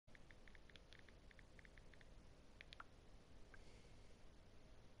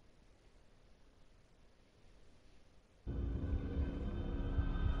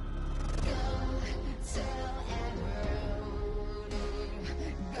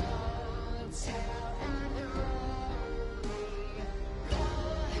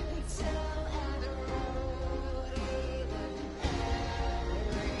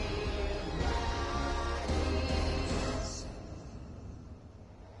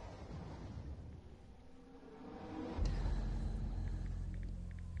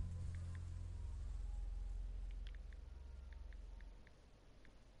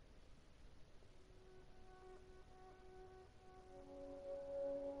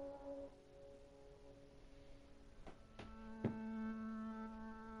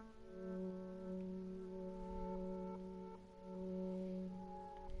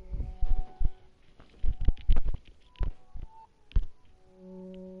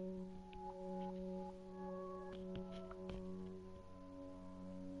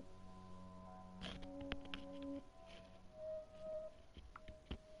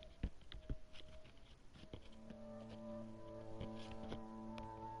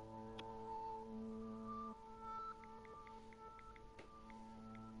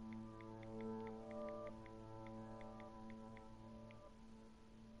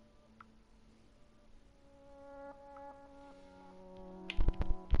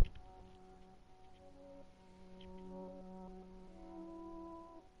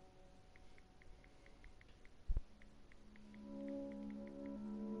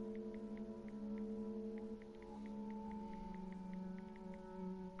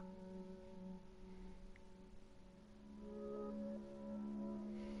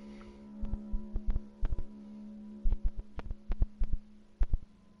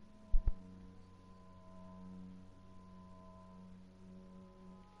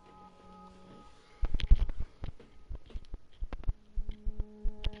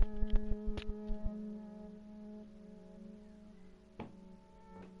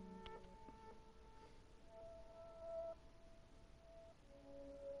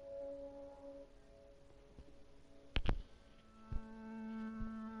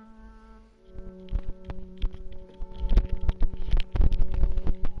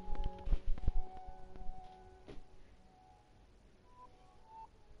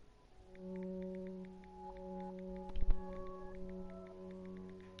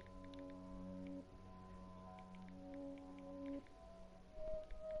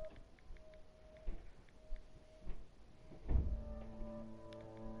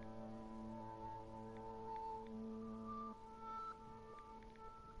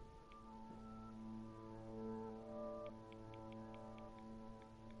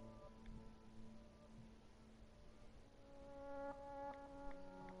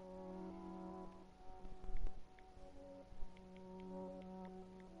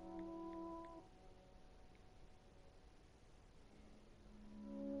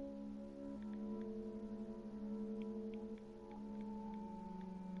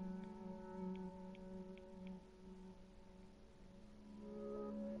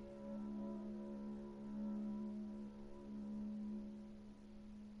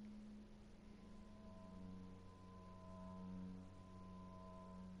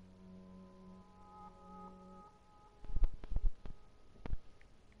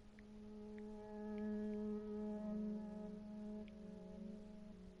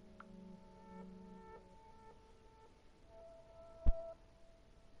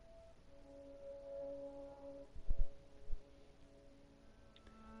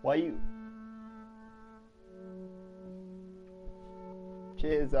Why you?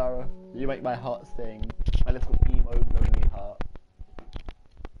 Cheers, Zara. You make my heart sing. My little emo lonely heart.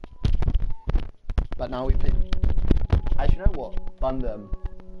 But now we play. Actually, you know what? Fun them.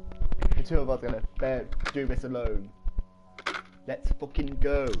 The two of us are gonna do this alone. Let's fucking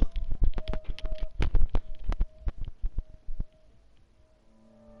go.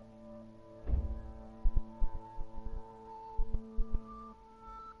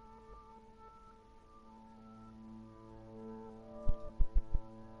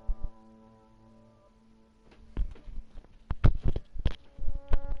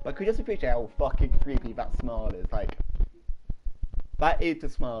 But could you just appreciate how fucking creepy that smile is? Like, that is the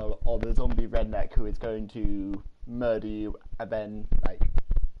smile of the zombie redneck who is going to murder you and then, like,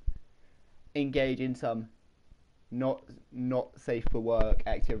 engage in some not safe for work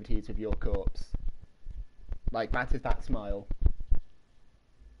activities with your corpse. Like, that is that smile.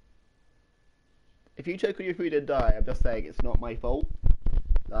 If you choke on your food and die, I'm just saying it's not my fault.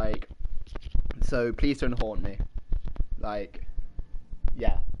 Like, so please don't haunt me. Like,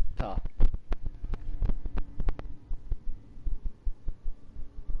 yeah, tough.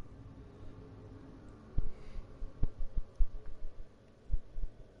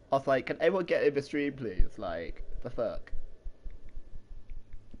 I was like, can everyone get in the stream, please? Like, the fuck?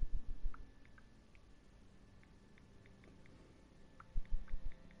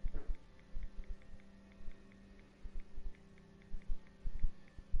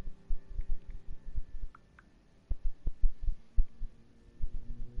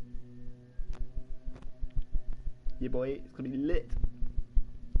 Yeah, boy, it's gonna be lit.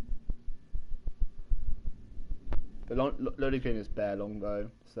 The loading screen is bare long though,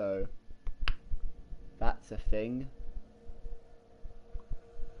 so that's a thing.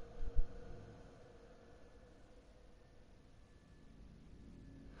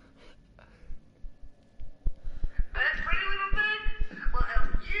 That pretty little thing will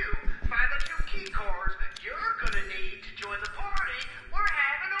help you find the 2 key cards you're gonna need to join the party we're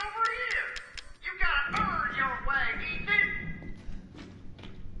having over here. You gotta earn your way, Ethan.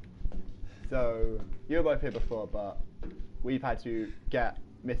 So you were both here before, but we've had to get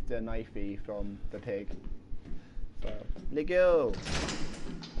Mr. Knifey from the pig. So let go.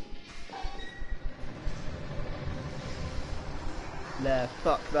 There,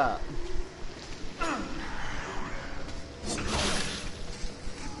 fuck that.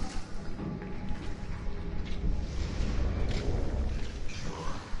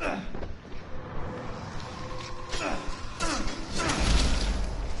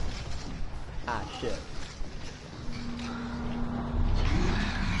 Ah, shit.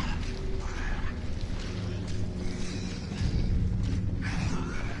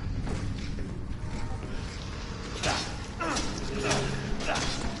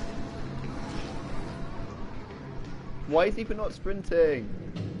 Why is he not sprinting?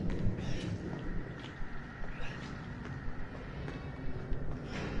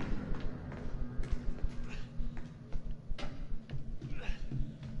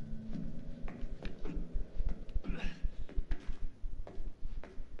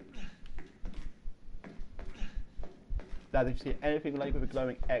 Dad, if you see anything like with a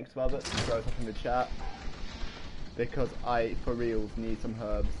glowing X above it, throw it up in the chat. Because I, for reals, need some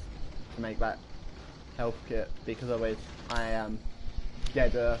herbs to make that health kit, because otherwise I am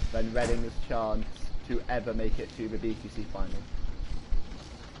deader than Reading's chance to ever make it to the BTC final.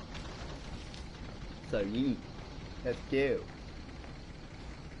 So yeet, let's go.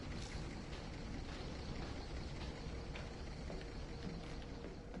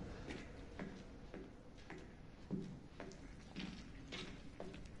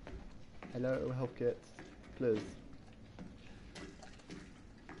 Hello, health kits, please.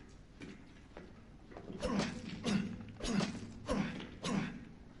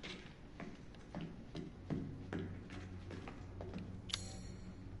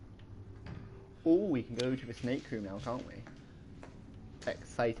 Oh, we can go to the snake room now, can't we?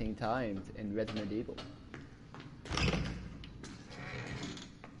 Exciting times in Resident Evil.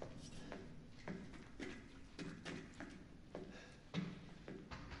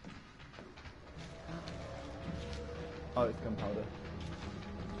 Oh, it's gunpowder.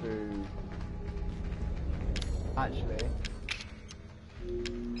 Boo. Actually,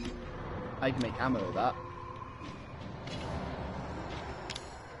 I can make ammo with that.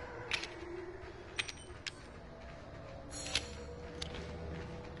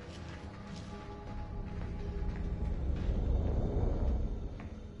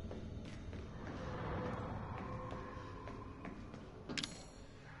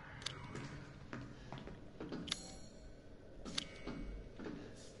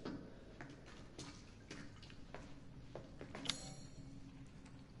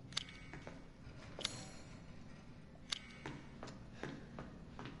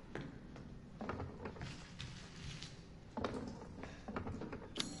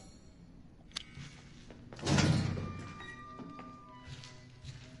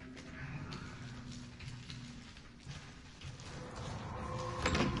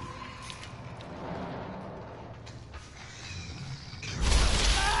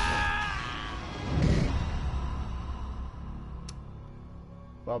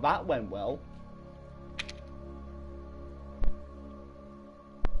 Well, that went well.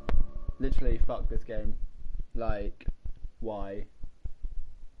 Literally, fuck this game. Like, why?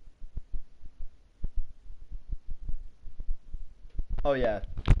 Oh yeah,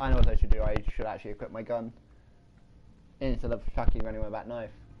 I know what I should do. I should actually equip my gun instead of fucking running with that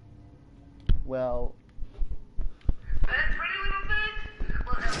knife. Well, That pretty little thing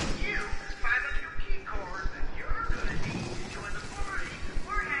will help you find the 2 key cards you're gonna need to join the party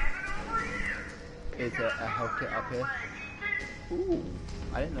we're having over here. is it a health kit up here? Ooh,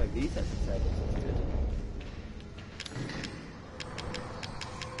 I didn't know these necessarily existed.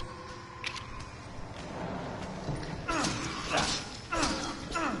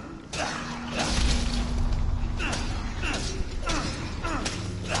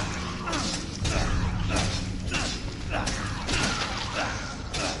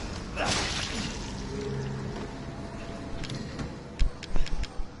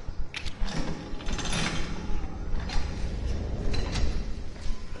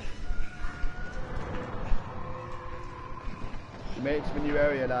 We made it to the new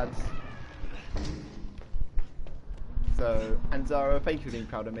area, lads. So, and Zara, thank you for being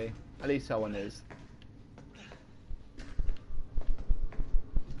proud of me. At least someone is.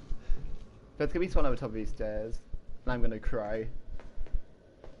 There's gonna be someone over top of these stairs, and I'm gonna cry.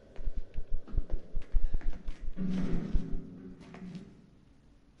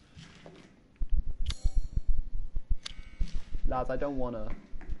 Lads, I don't wanna.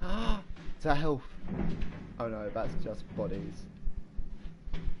 It's a health. Oh no, that's just bodies.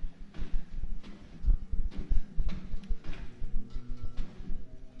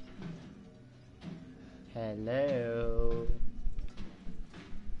 Hello.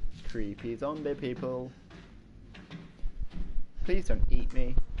 Creepy zombie people. Please don't eat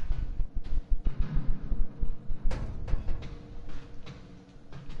me.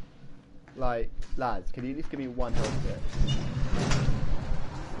 Like, lads, can you at least give me one health kit?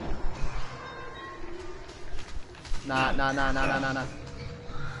 Nah.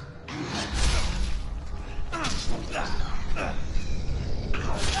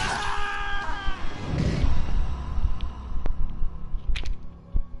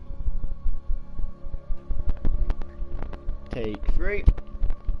 Take 3.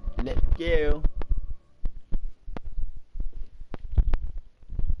 Let's go.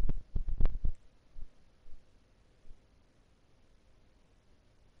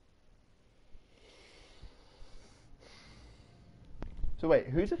 So wait,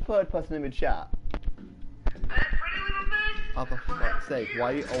 who's the third person in the chat? That pretty little thing Oh, for fuck's sake,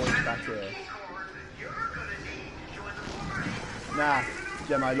 why are you always back here? Nah,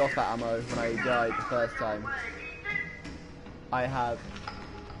 Gem, I lost that ammo when I died the first time. I have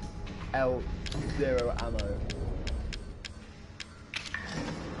L0 ammo.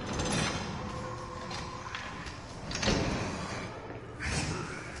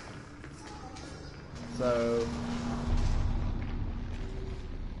 So,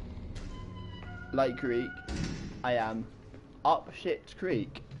 like Greek, I am up shit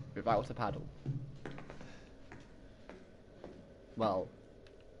creek without a paddle. Well,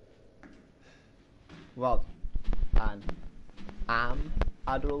 and am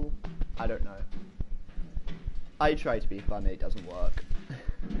Adul? I don't know. I try to be funny, it doesn't work.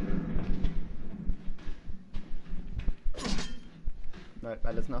 No,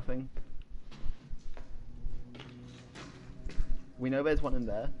 that does nothing. We know there's one in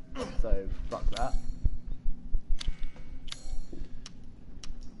there, so fuck that.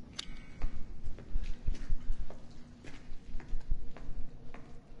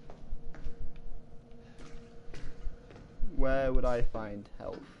 Where would I find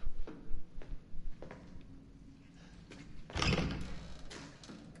health?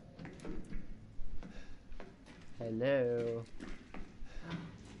 Hello.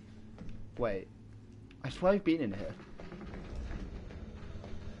 Wait, I swear I've been in here.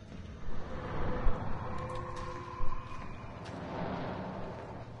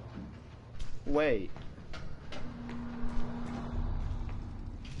 Wait.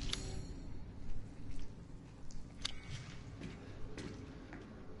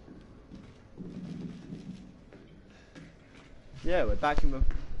 Yeah, we're back in the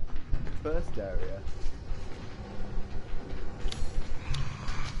first area.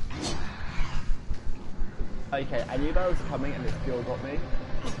 Okay, I knew that was coming and it still got me.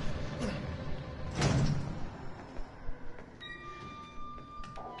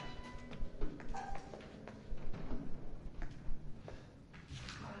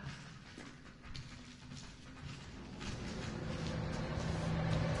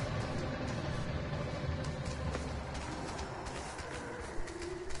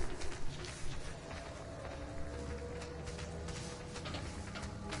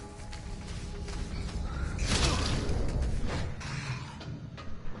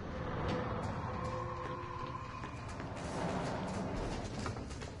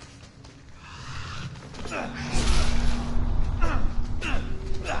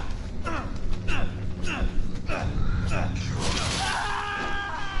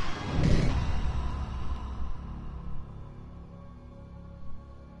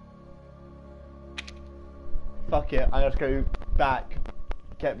 here, I have to go back,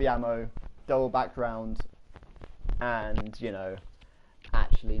 get the ammo, double back round, and, you know,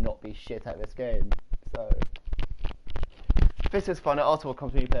 actually not be shit at this game. So, this is fun. It also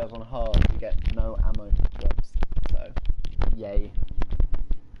comes when you play on hard, you get no ammo drops. So, yay.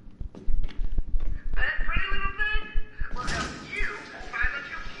 That pretty little thing will help you find the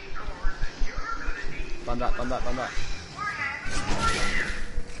 2 key cards that you're gonna need. Bun that. We're having over here.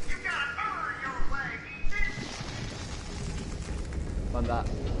 You gotta earn your way, Ethan. Bun that.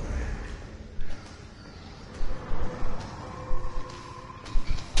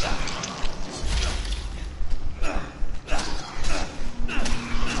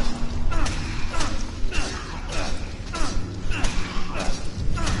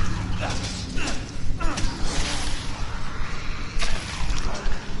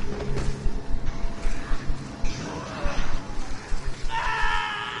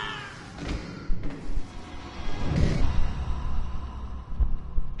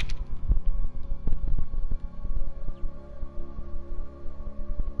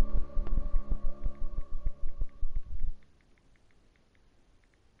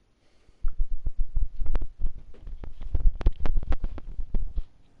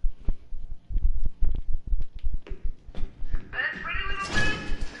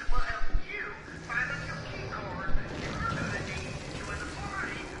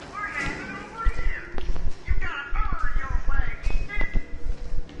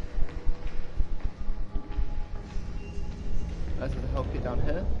 Let's help get down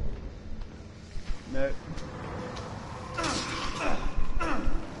here. No.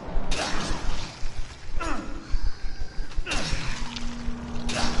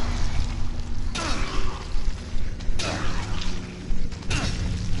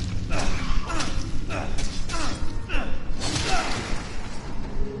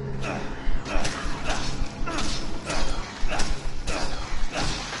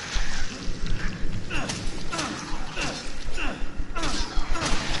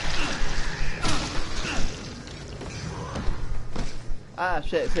 Ah,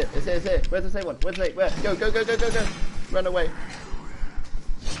 shit, it's here. Where's the same one? Where's the same? Where? Go. Run away.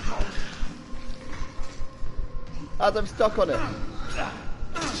 As I'm stuck on it.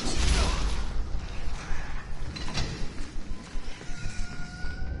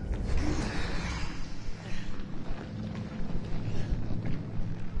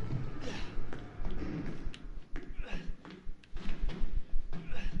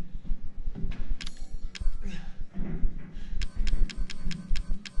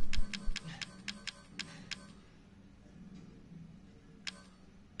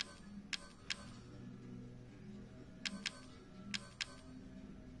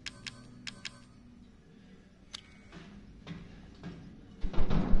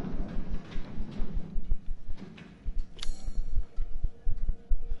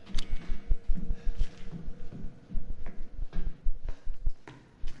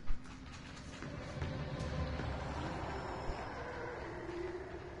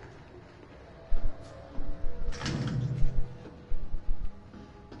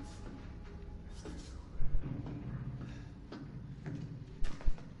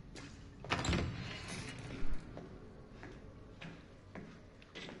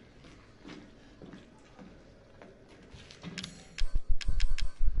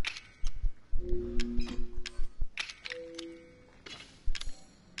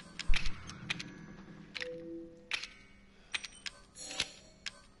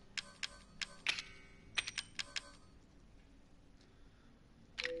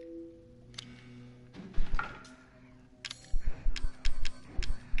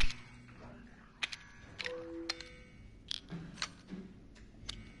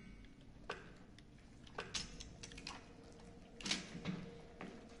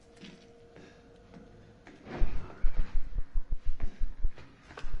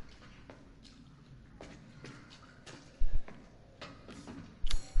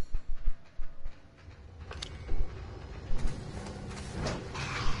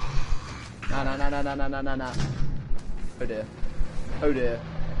 Nah. Oh dear. Oh dear.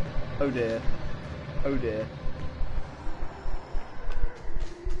 Oh dear. Oh dear.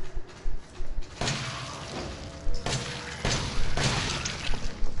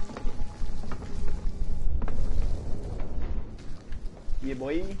 Yeah,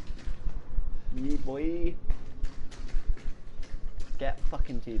 boy. Yeah, boy. Get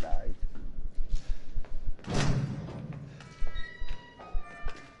fucking teabagged.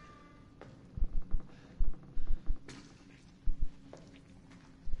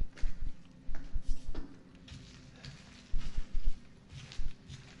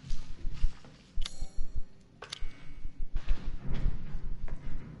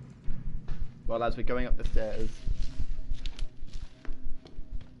 Well, as we're going up the stairs.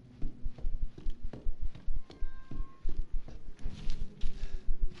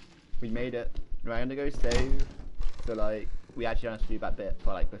 We made it. We're gonna go save. So like, we actually don't have to do that bit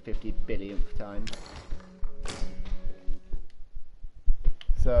for like the 50 billionth time.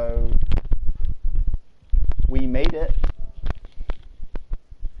 So, we made it.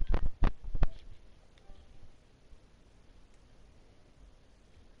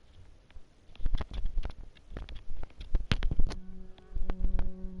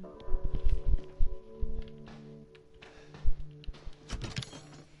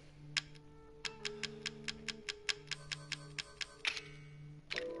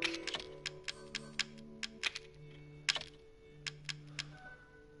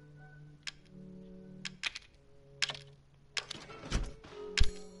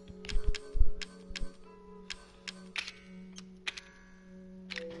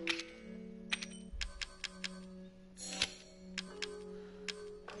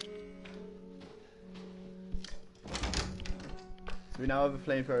 We now have a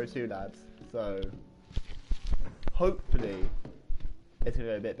flamethrower too, lads, so hopefully it's going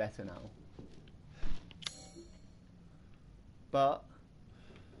to go a bit better now. But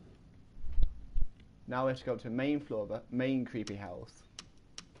now we have to go up to the main floor, the main creepy house,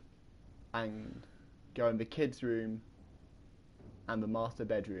 and go in the kids' room and the master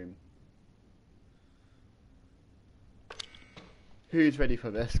bedroom. Who's ready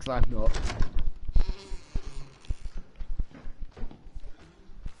for this? Because I'm not.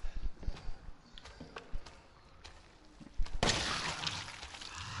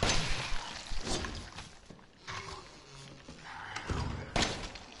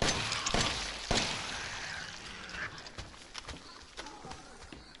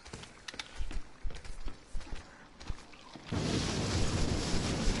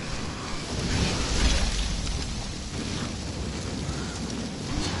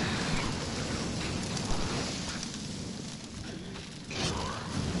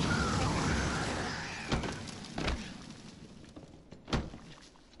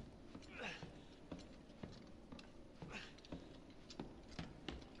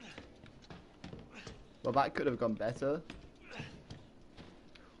 Well, that could have gone better.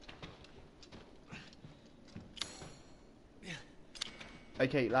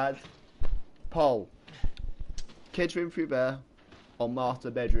 Okay, lads. Poll. Kids room through there or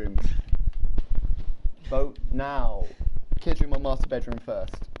master bedroom? Vote now. Kids room or master bedroom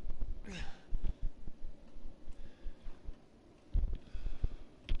first?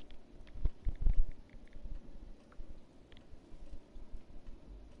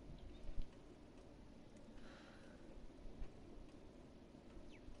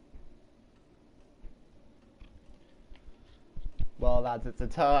 Well, lads, it's a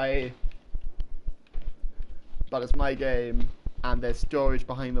tie. But it's my game, and there's storage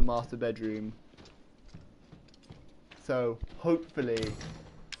behind the master bedroom. So, hopefully,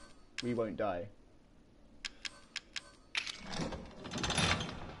 we won't die.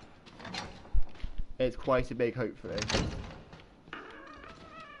 It's quite a big hopefully.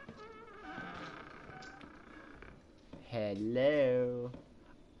 Hello.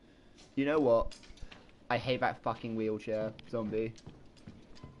 You know what? I hate that fucking wheelchair, zombie.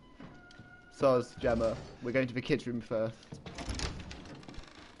 Soz, Gemma, we're going to the kids' room first.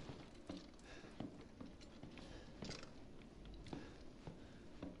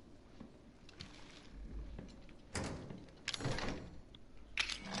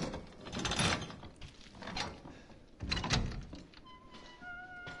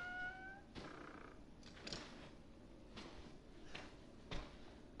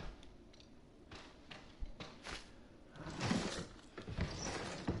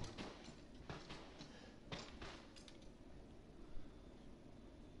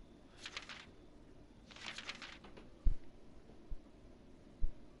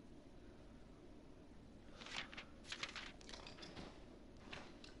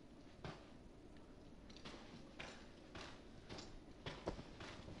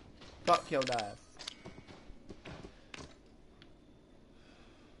 Fuck your ass.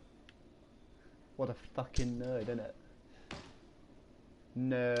 What a fucking nerd, innit?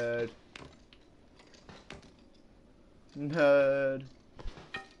 Nerd. Nerd.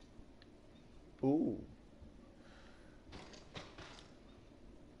 Ooh.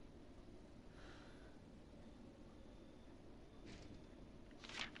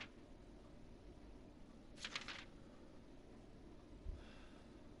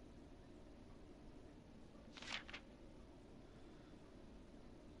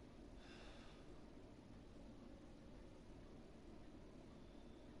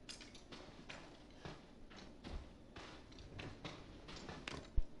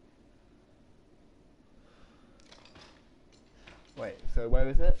 So where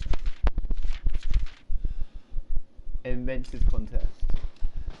is it? Inventors contest.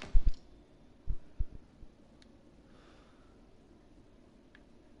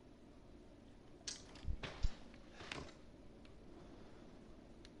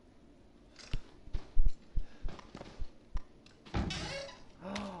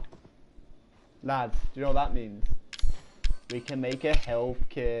 Lads, do you know what that means? We can make a health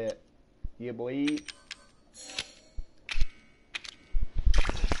kit. Yeah, boy.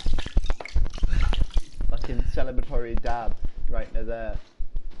 Fucking celebratory dab right near there.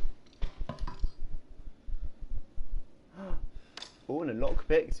 Oh, and a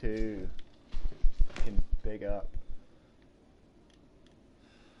lockpick too. Fucking big up.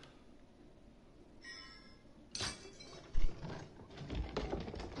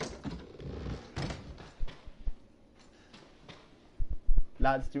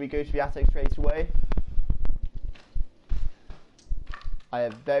 Lads, do we go to the attic straight away? I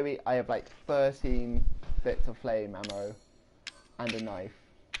have like 13 bits of flame ammo and a knife.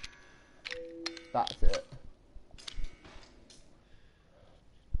 That's it.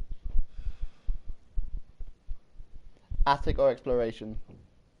 Attic or exploration?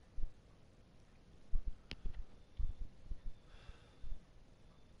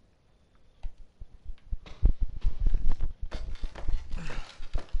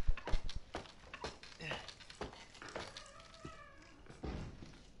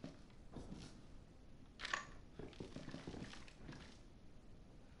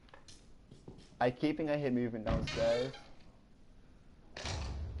 I keep thinking I hear movement downstairs.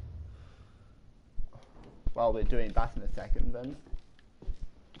 Well, we're doing that in a second then.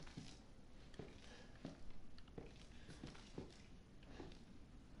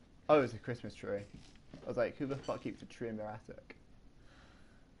 Oh, it's a Christmas tree. I was like, who the fuck keeps a tree in their attic?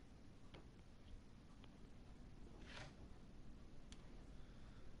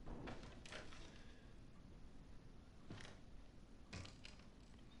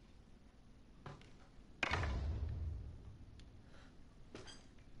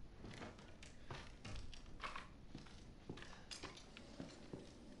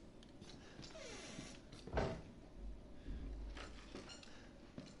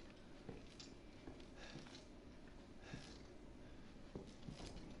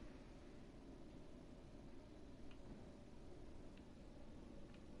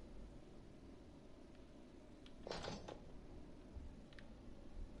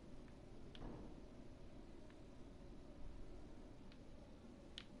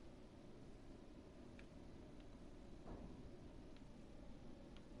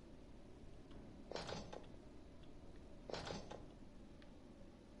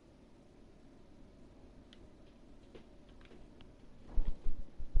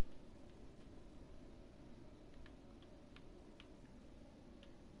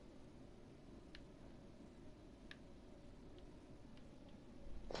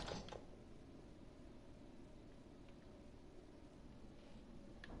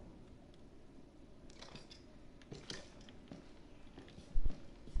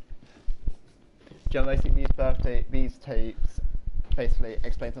 John, I think these tapes basically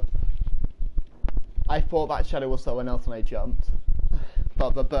explain something. I thought that shadow was someone else when I jumped,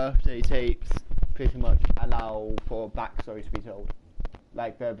 but the birthday tapes pretty much allow for backstory to be told.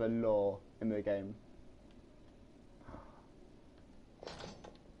 Like they're the lore in the game.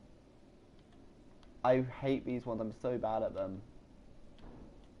 I hate these ones, I'm so bad at them.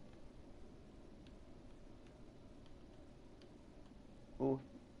 Oh,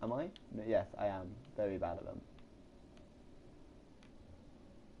 am I? No, yes, I am. Very bad at them.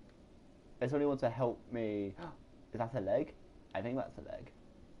 It's only one to help me. Is that a leg? I think that's a leg.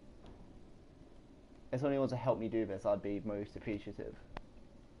 If somebody wants to help me do this, I'd be most appreciative.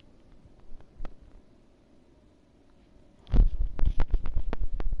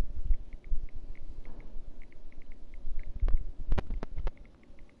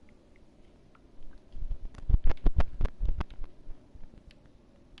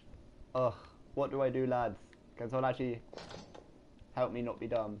 Ugh, what do I do, lads? Can someone actually help me not be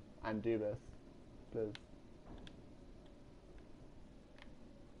dumb and do this, please?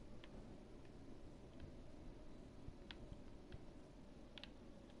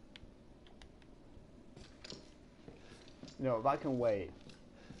 No, that can wait.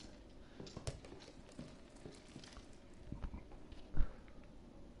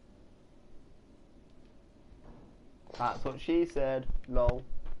 That's what she said, lol.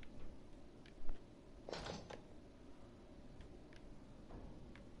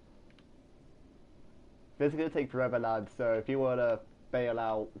 This is gonna take forever, lads, so if you wanna bail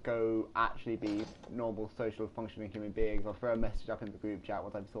out, go actually be normal, social, functioning human beings. I'll throw a message up in the group chat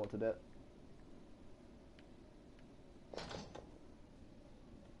once I've sorted it.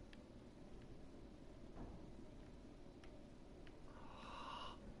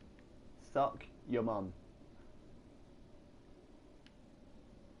 Suck your mum.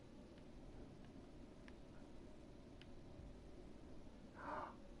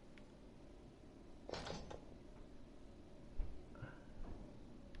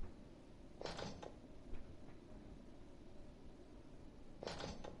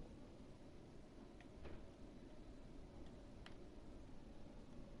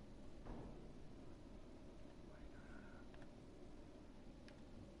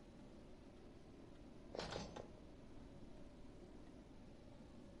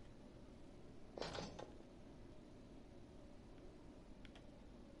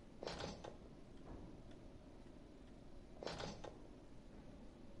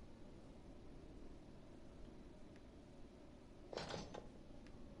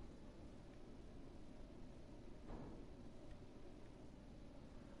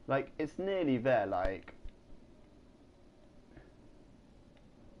 Like, it's nearly there, like...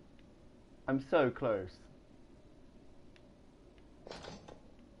 I'm so close.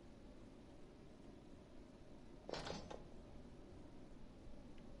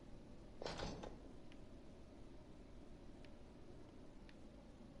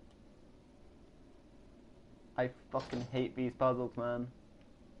 I fucking hate these puzzles, man.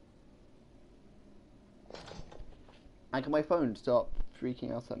 And can my phone stop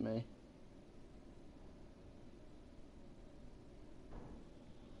freaking out at me?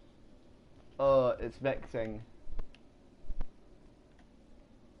 Oh, it's vexing.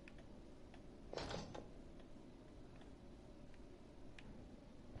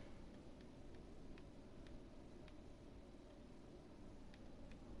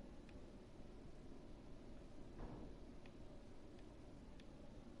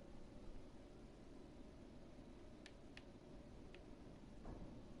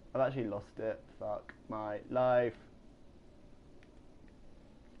 I've actually lost it. Fuck my life.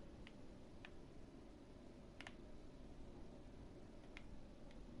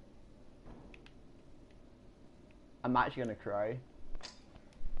 I'm actually gonna cry.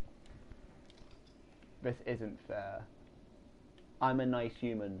 This isn't fair. I'm a nice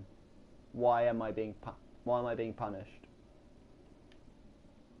human. Why am I being punished?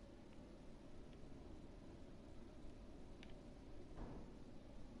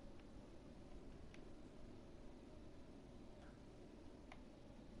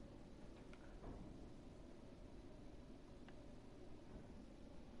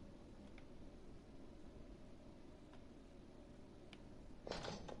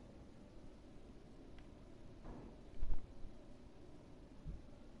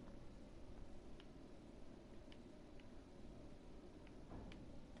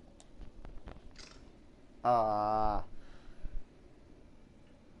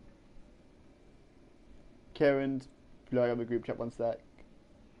 Karen's blowing up the group chat 1 sec.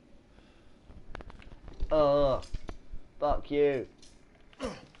 Fuck you.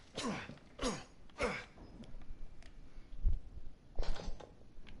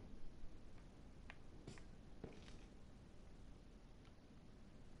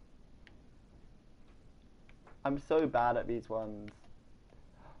 I'm so bad at these ones.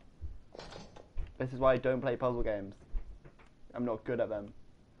 This is why I don't play puzzle games. I'm not good at them.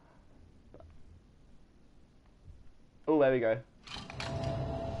 Oh, there we go.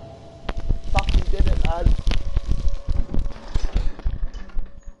 Fucking did it, lad.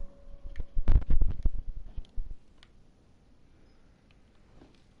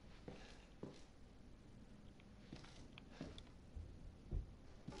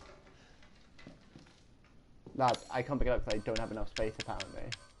 Lads, I can't pick it up because I don't have enough space apparently.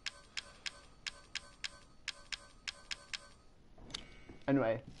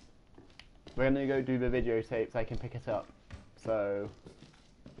 Anyway, we're gonna go do the videotape so I can pick it up. So,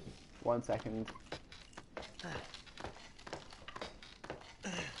 1 second.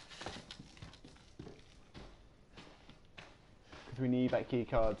 Because we need that key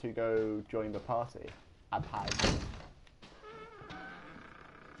card to go join the party. I've had.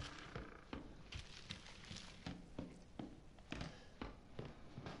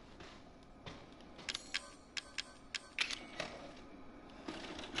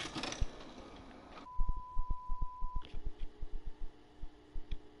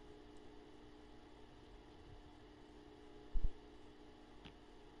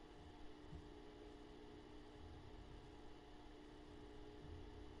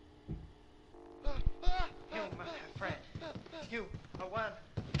 You, my friend. You Oh, one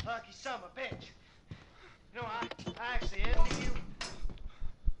lucky son of a bitch. You know, I actually envy you.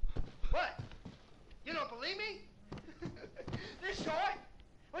 What? You don't believe me? This toy?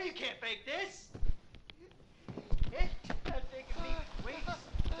 Well, you can't fake this. It has taken me weeks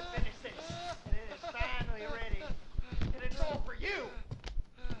to finish this, and it is finally ready. And it's all for you.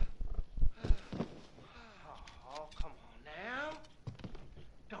 Oh, come on now.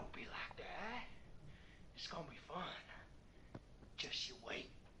 Don't be like that. It's gonna be fun. Just you wait.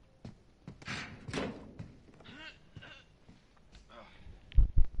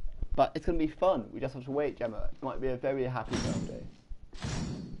 But it's going to be fun. We just have to wait, Gemma. It might be a very happy birthday.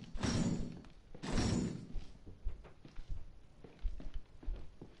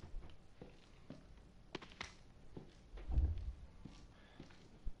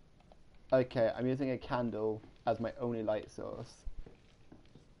 Okay, I'm using a candle as my only light source.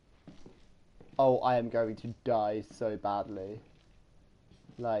 Oh, I am going to die so badly.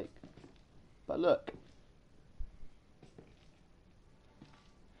 Like, but look.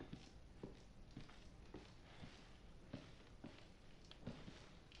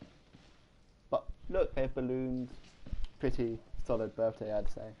 But look, they have balloons. Pretty solid birthday, I'd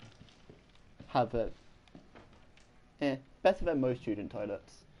say. Have it. Better than most student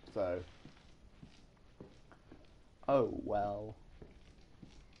toilets. So. Oh, well.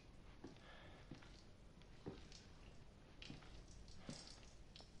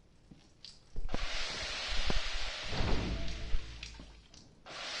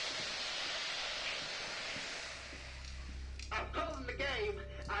 I've told him the game.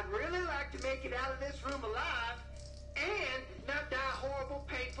 I'd really like to make it out of this room alive and not die a horrible,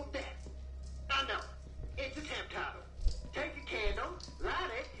 painful death. I know. It's a temp title. Take a candle,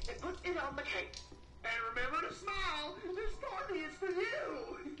 light it, and put it on the cake. And remember to smile. This party is for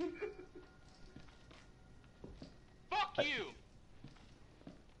you. Fuck you.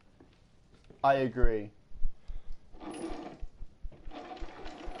 I agree.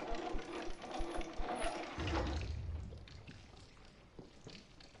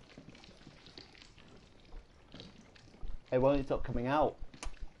 It won't stop coming out.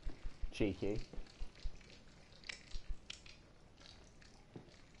 Cheeky.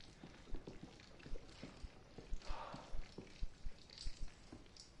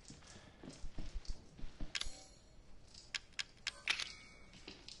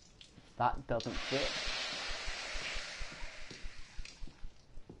 That doesn't fit.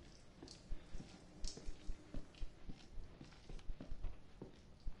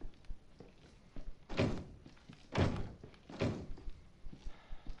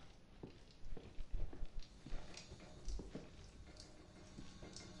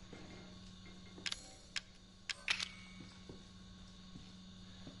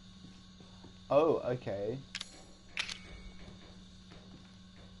 Oh, okay.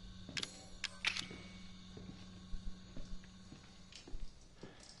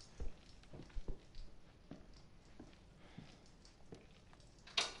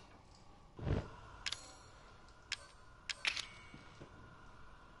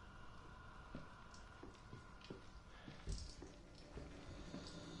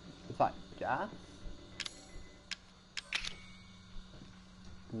 Is that gas?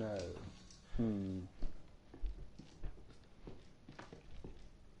 No.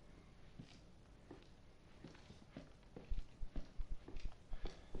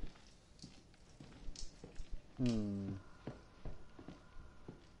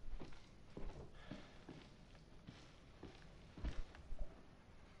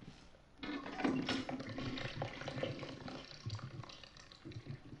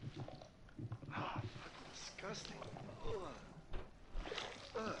 Ah, fucking disgusting. Ugh.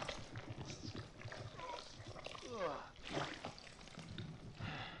 Ugh. Ugh.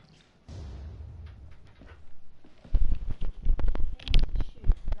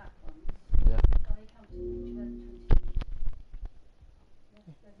 Yeah.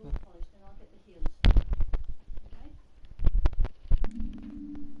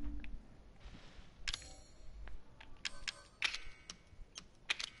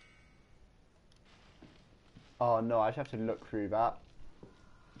 Oh no, I just have to look through that.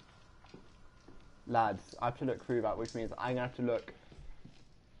 Lads, I have to look through that, which means I'm going to have to look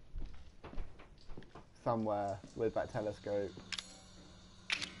somewhere with that telescope.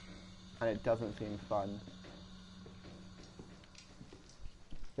 And it doesn't seem fun.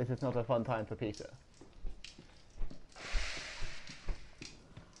 This is not a fun time for Peter.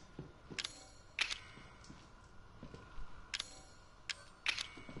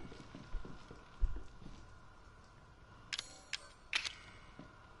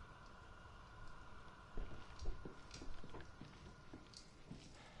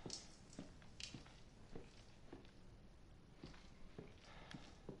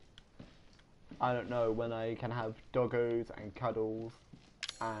 I don't know when I can have doggos and cuddles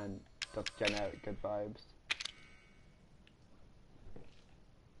and just generic good vibes.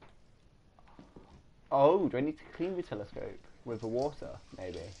 Oh, do I need to clean the telescope with the water,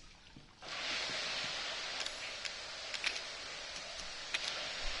 maybe?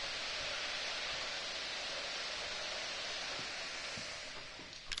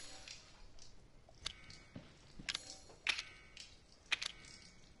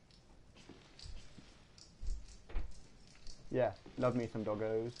 Yeah, love me some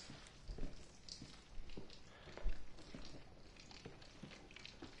doggos.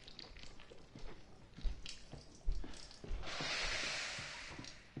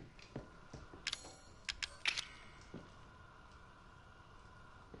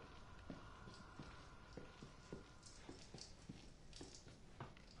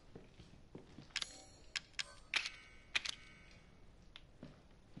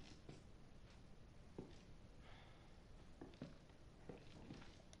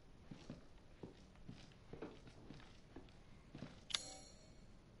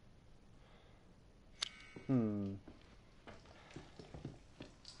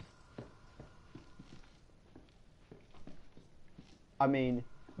 I mean,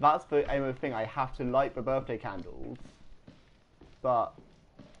 that's the aim of the thing. I have to light the birthday candles, but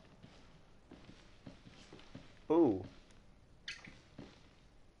ooh,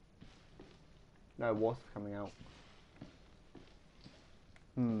 no, water's coming out.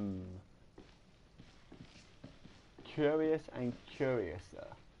 Curious and curiouser.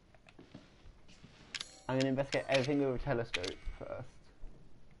 I'm gonna investigate everything with a telescope first.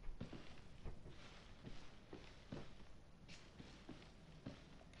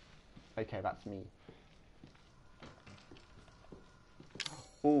 Okay, that's me.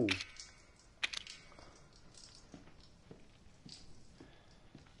 Ooh.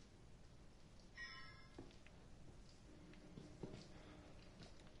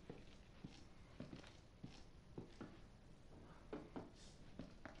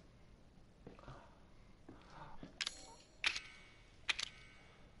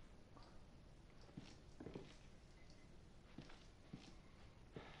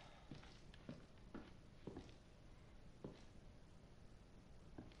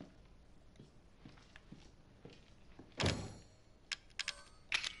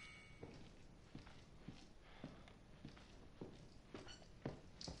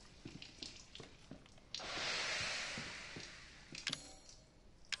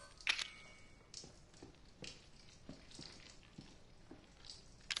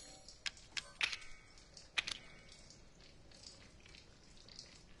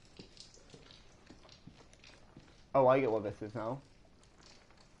 Oh, I get what this is now.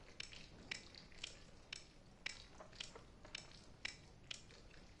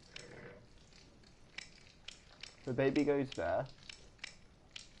 The baby goes there.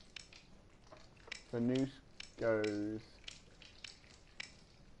 The noose goes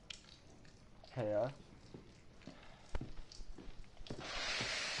here.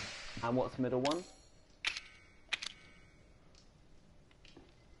 And what's the middle one?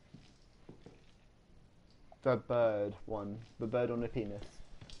 The bird one. The bird on the penis.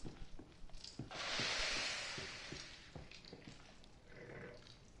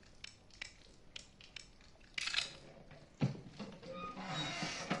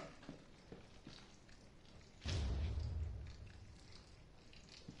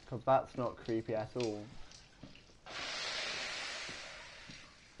 Because that's not creepy at all.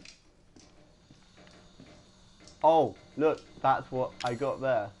 Oh, look, that's what I got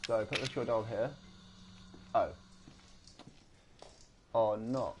there. So I put the short doll here. Oh. Or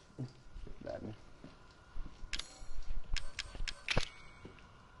not, then.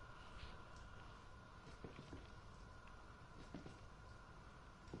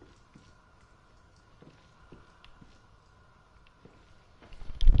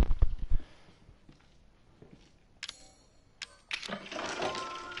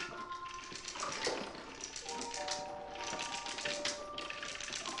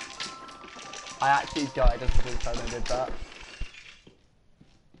 I actually died as the first time I did that.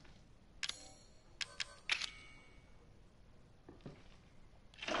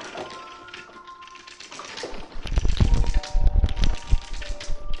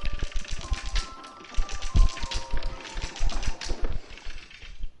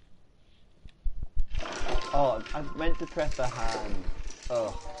 Oh, I meant to press the hand.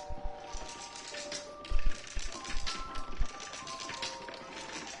 Ugh.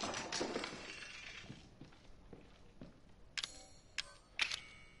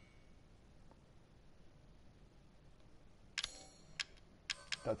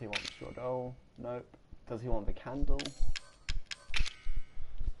 Does he want the straw doll? Nope. Does he want the candle?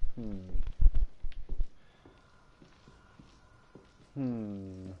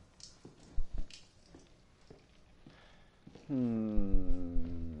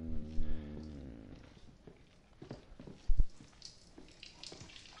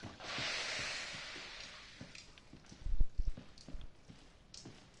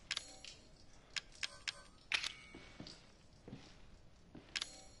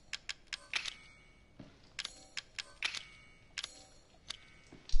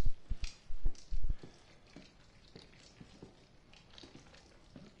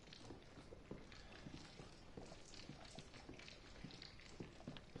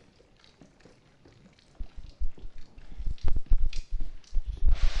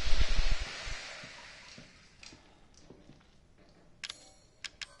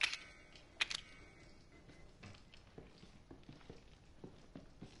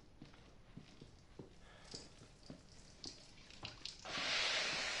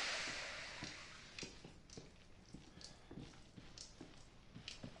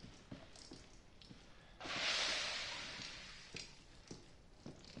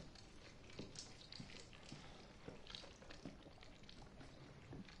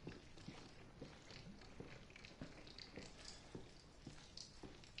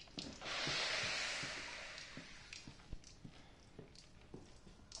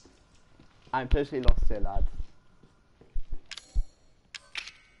 I'm totally lost here, lads.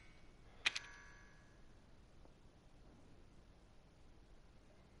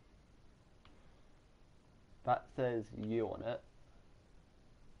 That says you on it.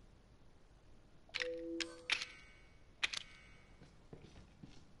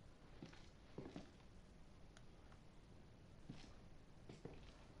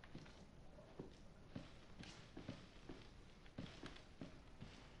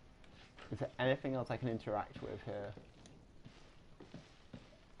 Is there anything else I can interact with here?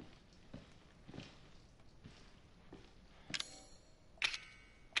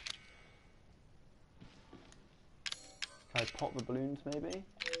 Can I pop the balloons maybe?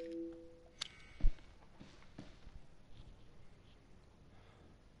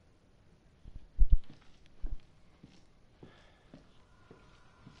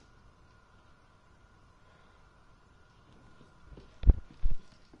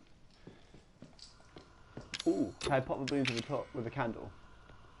 Ooh, can I pop the balloons at the top with a candle?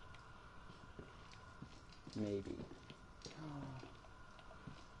 Maybe.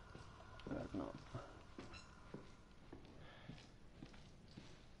 No, it's not.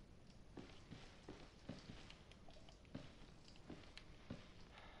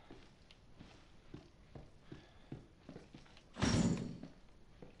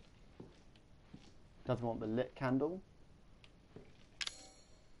 Doesn't want the lit candle.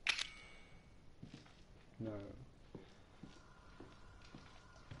 No.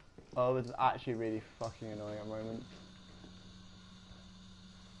 Oh, this is actually really fucking annoying at the moment.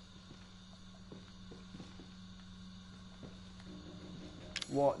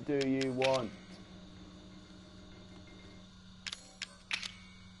 What do you want?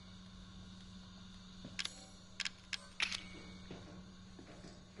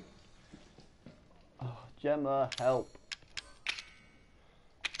 Oh, Gemma, help.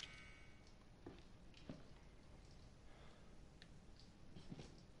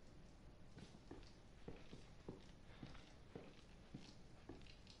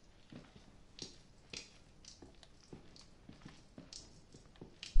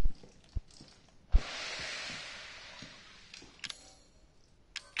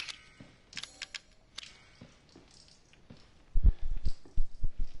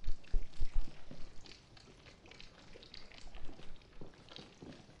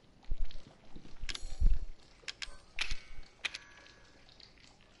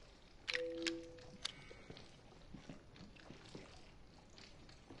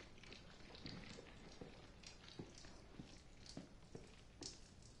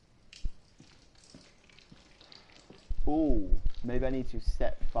 Ooh, maybe I need to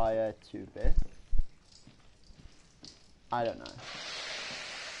set fire to this. I don't know.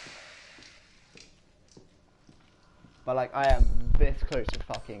 But like, I am this close to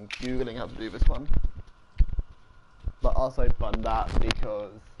fucking googling how to do this one. But also bun that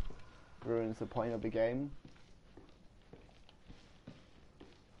because it ruins the point of the game.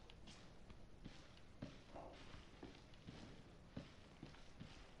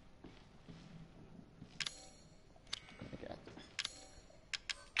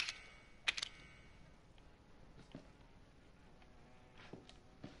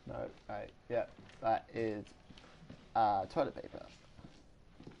 No, right, yeah, that is toilet paper.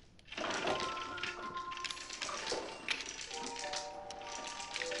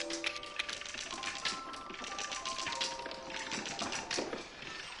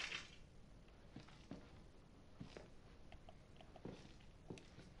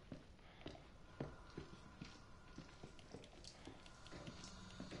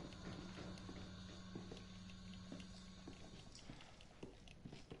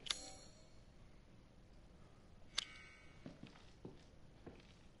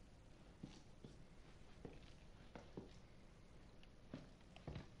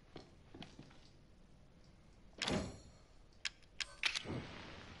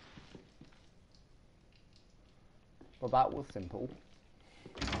 Well, that was simple.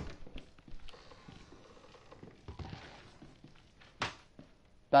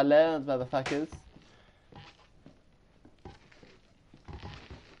 That learns, motherfuckers.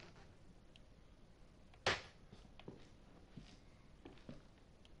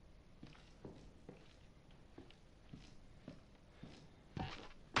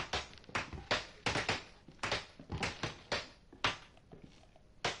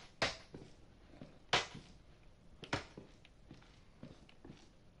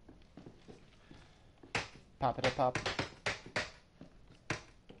 Pop it a pop.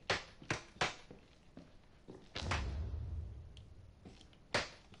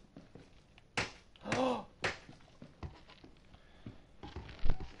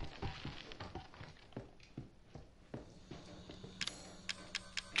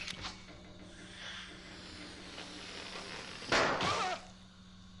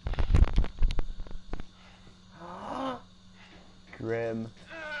 Grim.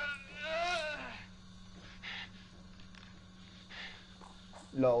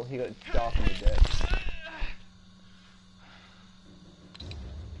 Lol, he got darkened a bit.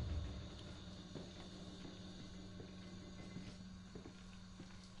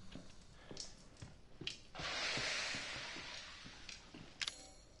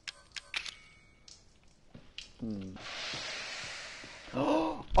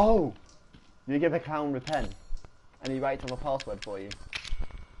 Oh! You give a clown a pen, and he writes on a password for you.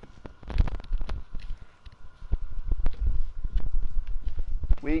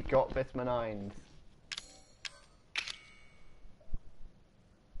 We got vitamin 9s.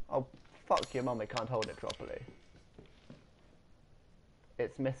 Oh, fuck your mum, it can't hold it properly.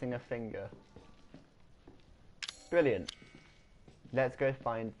 It's missing a finger. Brilliant. Let's go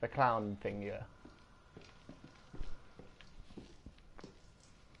find the clown finger.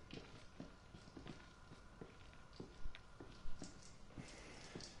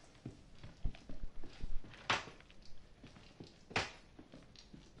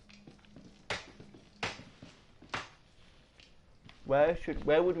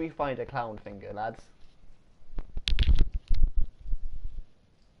 Where would we find a clown finger, lads?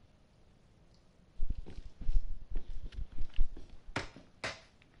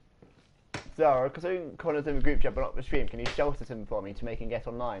 Zara, because I think Connor's in the group chat but not the stream, can you shelter him for me to make him get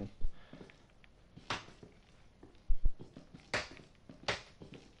online?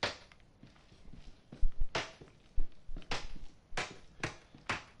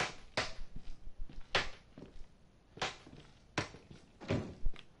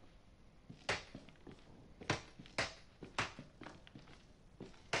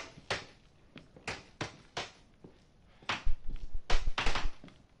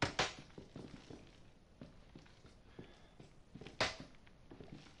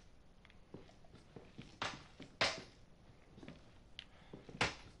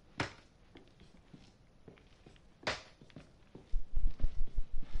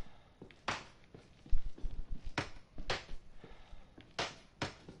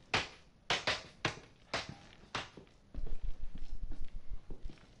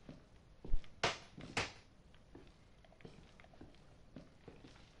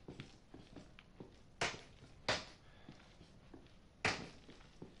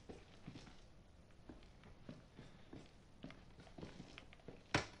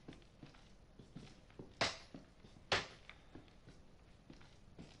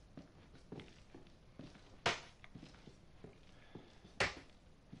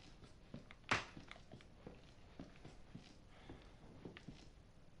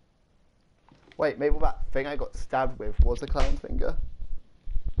 Wait, maybe that thing I got stabbed with was a clown finger?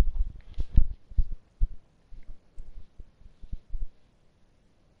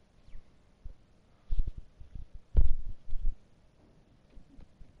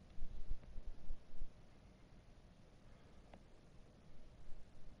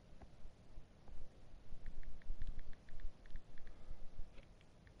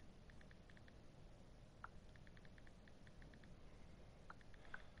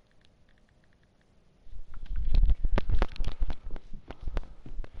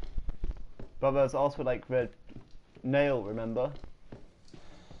 But there's also like the nail, remember?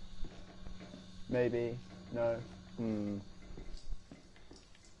 Maybe. No.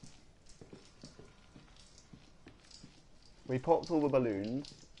 We popped all the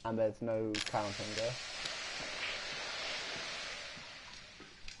balloons and there's no clown finger.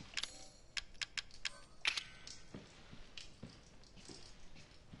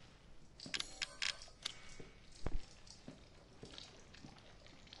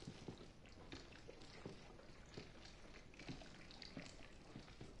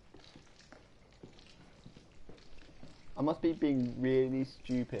 I must be being really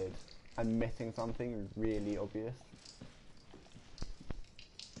stupid and missing something really obvious.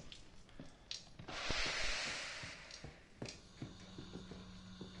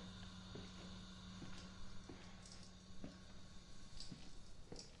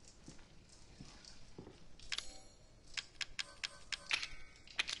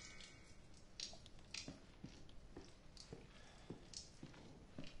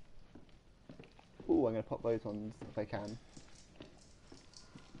 Ooh, I'm going to pop those ones if I can.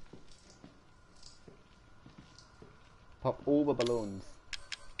 Pop all the balloons.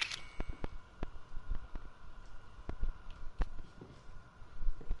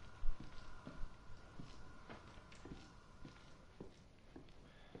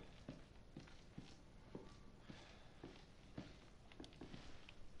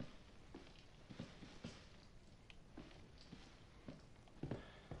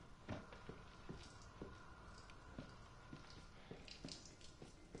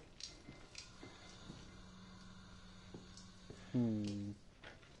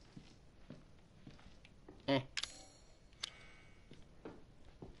 Eh.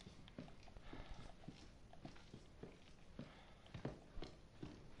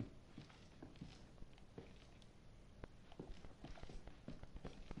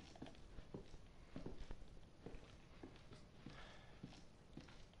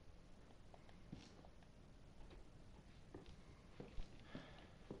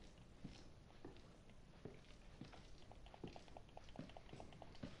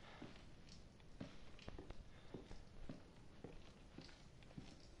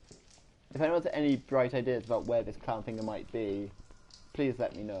 If anyone has any bright ideas about where this clown finger might be, please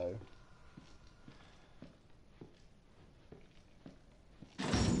let me know.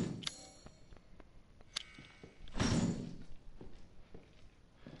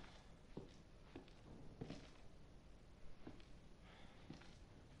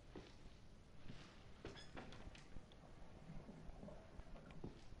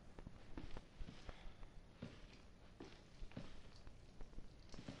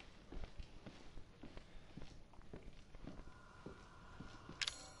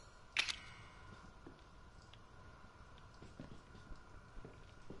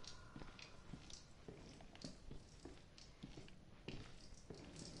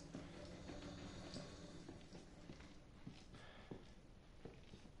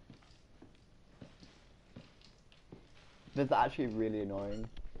 This is actually really annoying.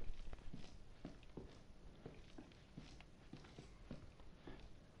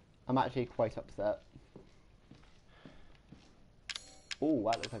 I'm actually quite upset. Ooh,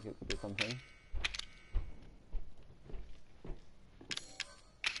 that looks like it could be something.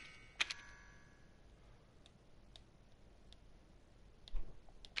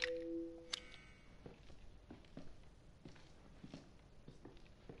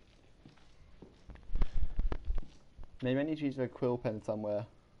 Maybe I need to use a quill pen somewhere.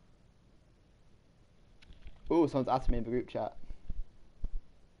 Ooh, someone's asked me in the group chat.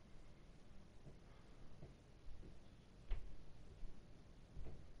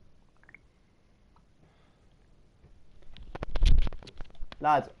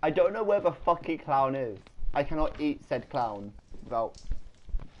 Lads, I don't know where the fucking clown is. I cannot eat said clown without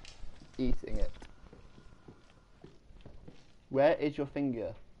eating it. Where is your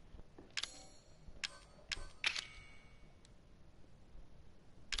finger?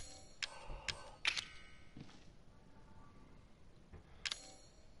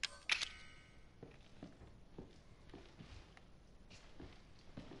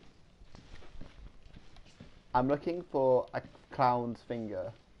 I'm looking for a clown's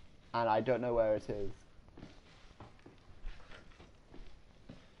finger, and I don't know where it is.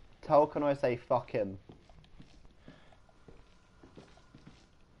 Tell can I say fuck him?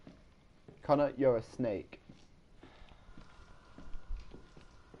 Connor, you're a snake.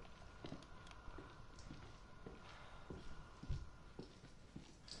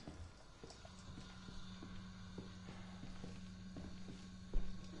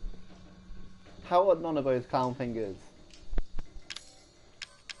 How are none of those clown fingers?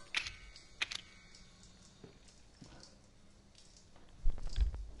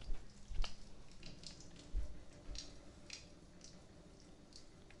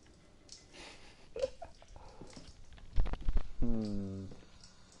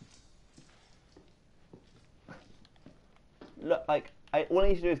 Look, like, all I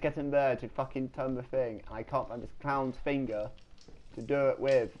need to do is get in there to fucking turn the thing, and I can't find this clown's finger to do it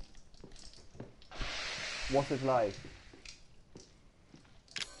with. What is life?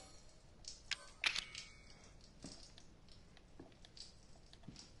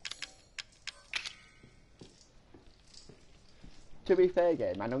 to be fair,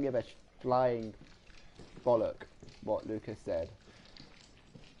 game, I don't give a flying bollock what Lucas said.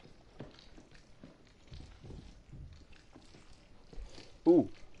 Ooh.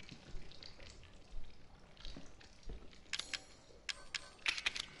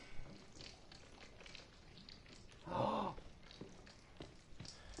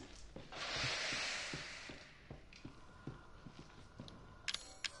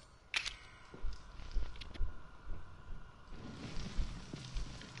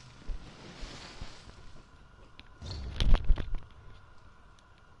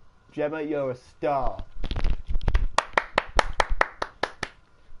 Gemma, you're a star.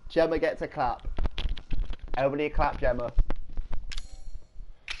 Gemma gets a clap. Everybody clap Gemma.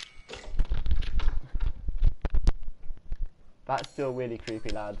 That's still really creepy,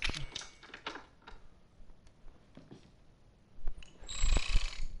 lads.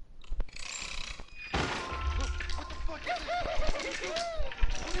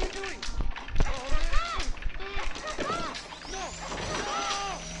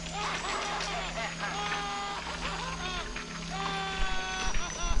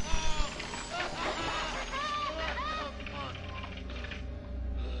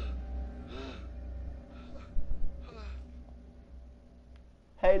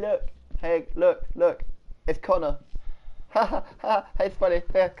 Hey, look. Hey, look. It's Connor. Ha ha ha. Hey, it's funny.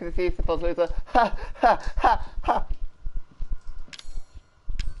 Yeah, because he's the puzzle loser. Ha ha ha ha.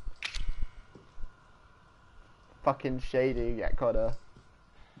 Fucking shady, yeah, Connor.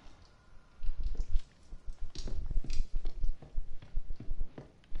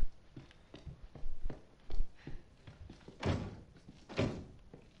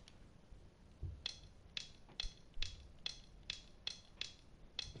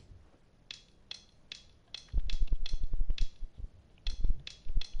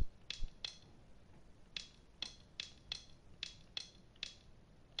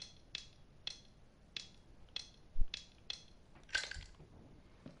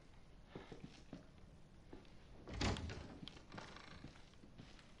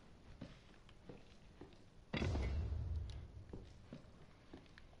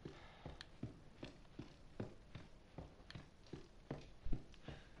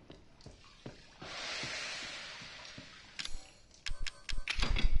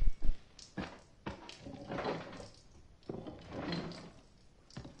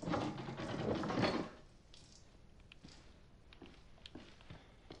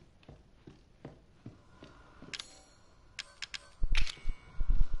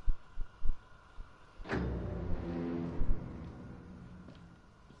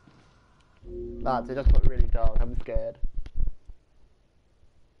 Lads, it just got really dark. I'm scared.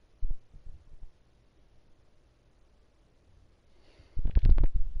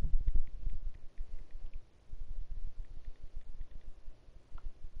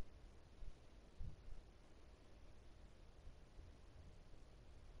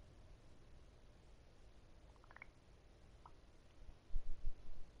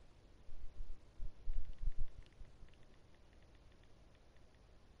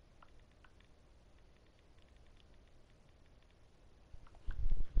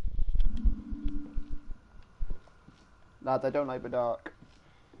 Lads, I don't like the dark.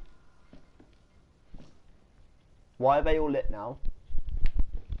 Why are they all lit now?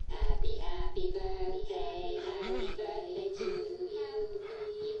 Happy birthday to you.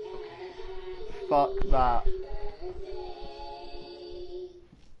 Fuck that.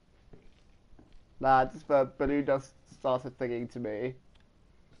 Lads, the balloon just started singing to me.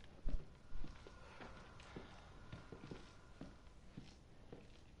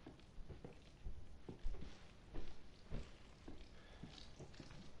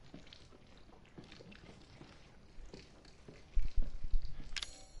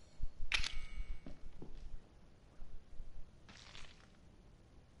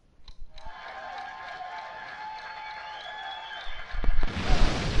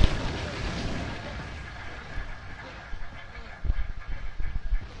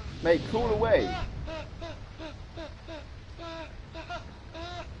 Mate, crawl away.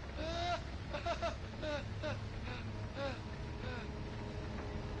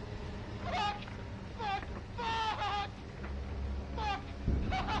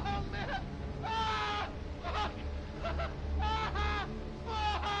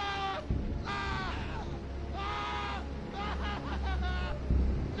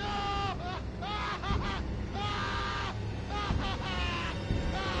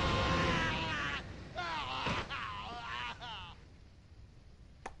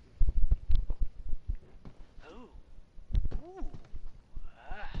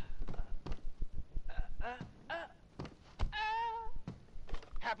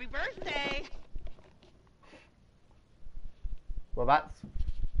 Happy birthday! Well, that's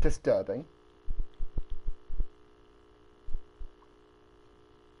disturbing.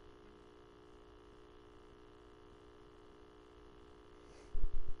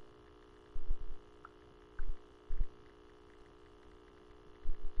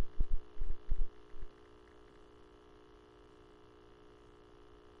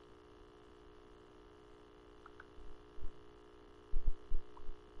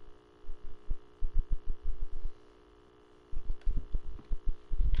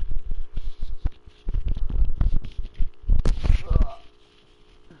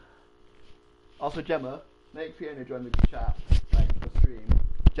 Also, Gemma, make Fiona join the chat, like the stream.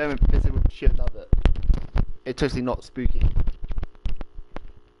 Gemma, she'll love it. It's totally not spooky.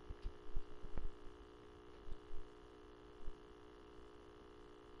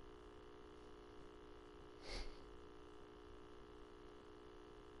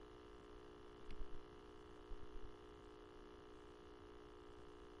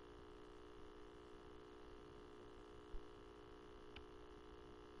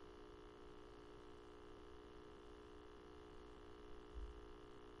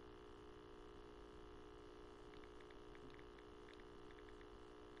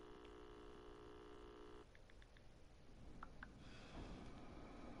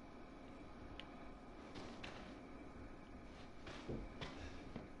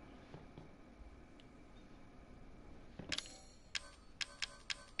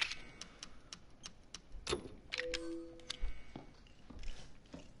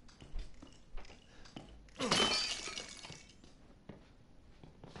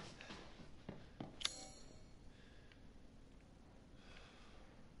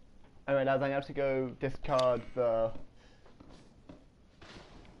 Alright, lads, I have to go discard the...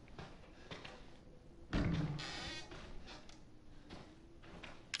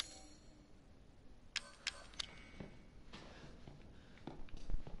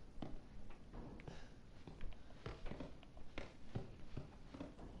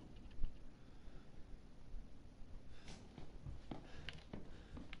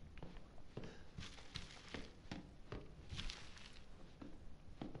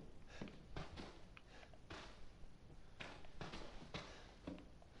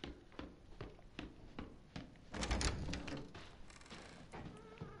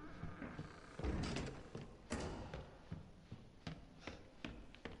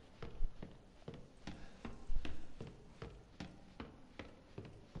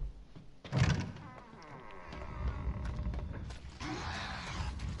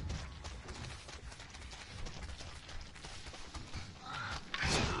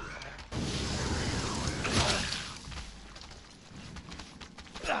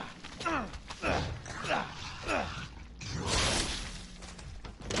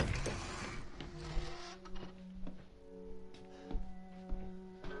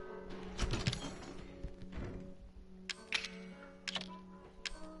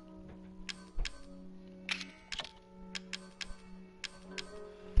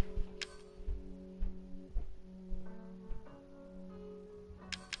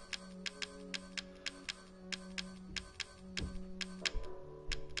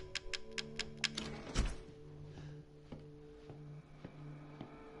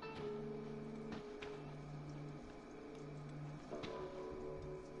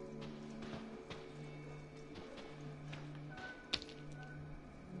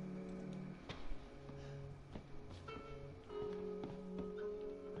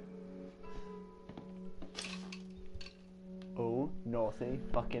 Oh, naughty.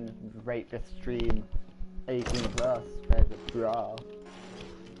 Fucking rate this stream 18 plus. There's a bra.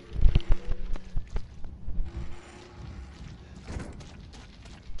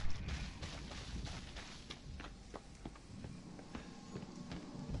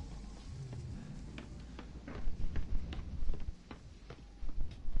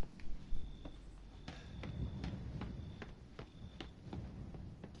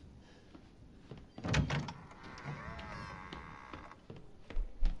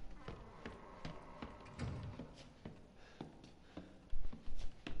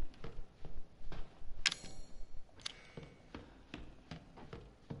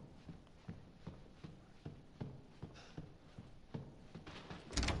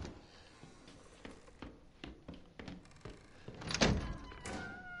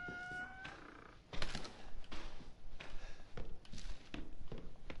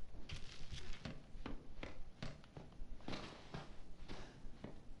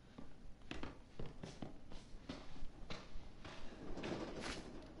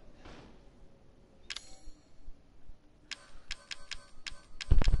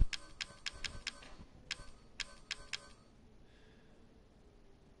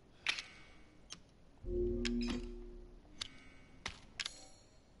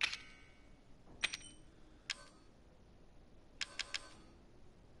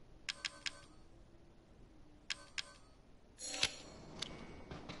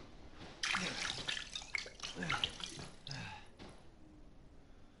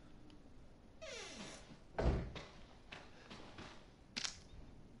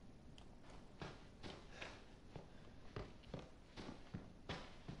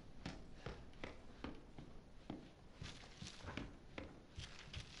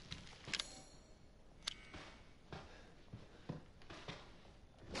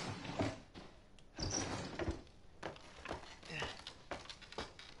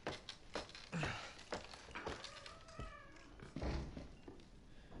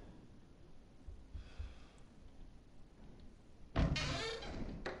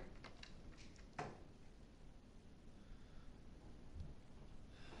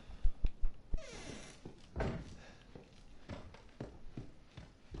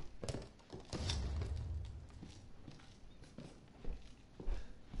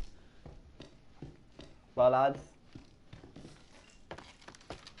 Well, lads,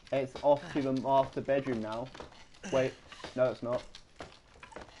 it's off to the master bedroom now. Wait, no, it's not.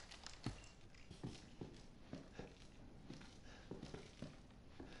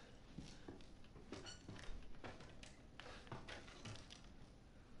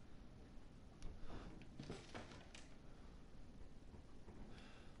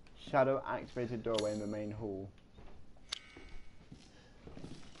 Shadow activated doorway in the main hall.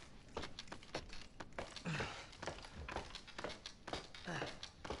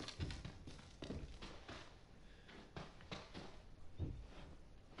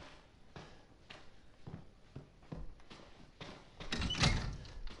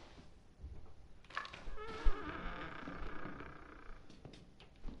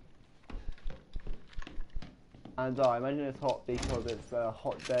 And I imagine it's hot because it's a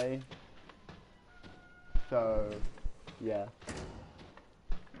hot day. So, yeah.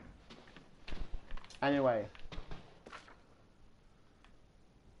 Anyway.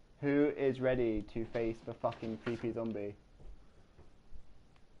 Who is ready to face the fucking creepy zombie?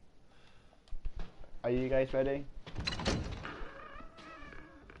 Are you guys ready?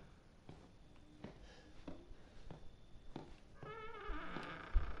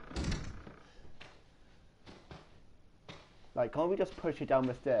 Like, can't we just push it down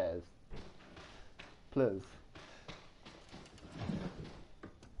the stairs? Please.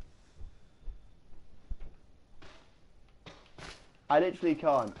 I literally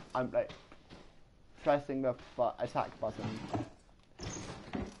can't. I'm like pressing the attack button.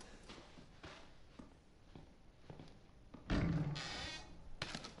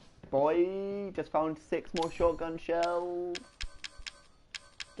 Boy, just found 6 more shotgun shells.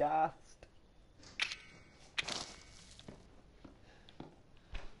 Gassed.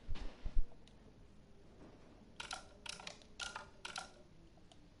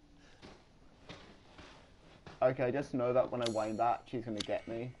 Okay, I just know that when I wind that, she's gonna get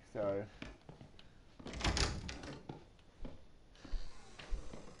me, so...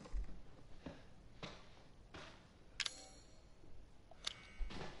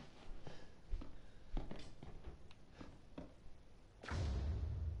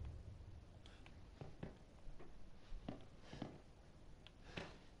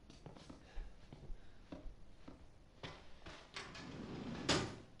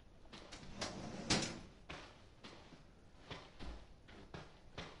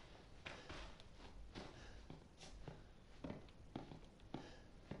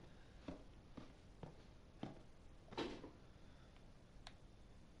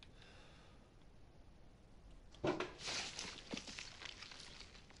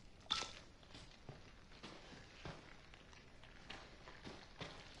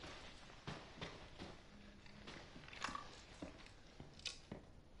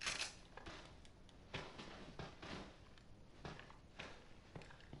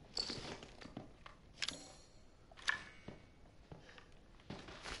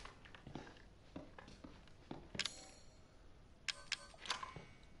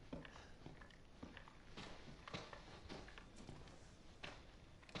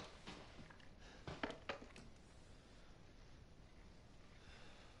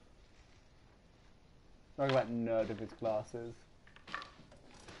 Talk about nerd of his classes.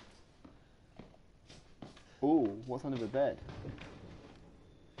 Ooh, what's under the bed?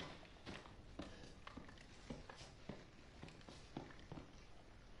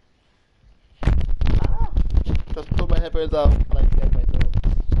 Ah! Just pull my headphones up and I scared myself.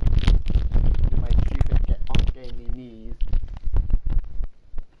 With my stupid ungainly knees.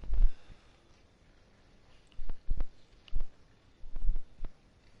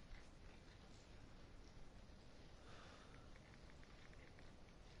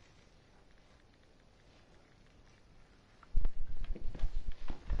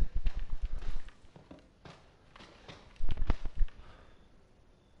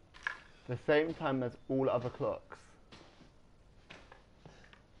 The same time as all other clocks.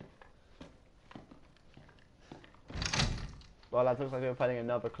 Well, that looks like we're finding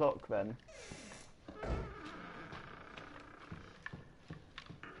another clock then.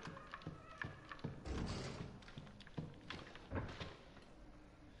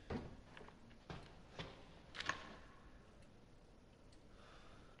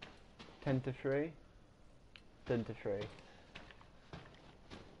 Ten to 3. 10 to 3.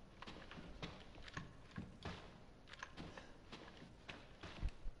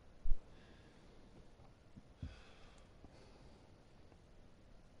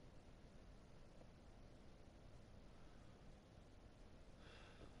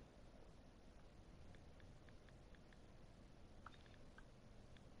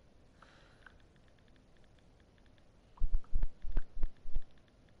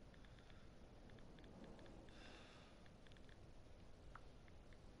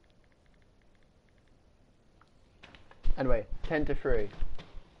 Anyway, 10-3.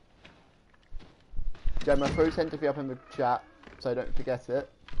 Gemma, throw 10-3 up in the chat so I don't forget it.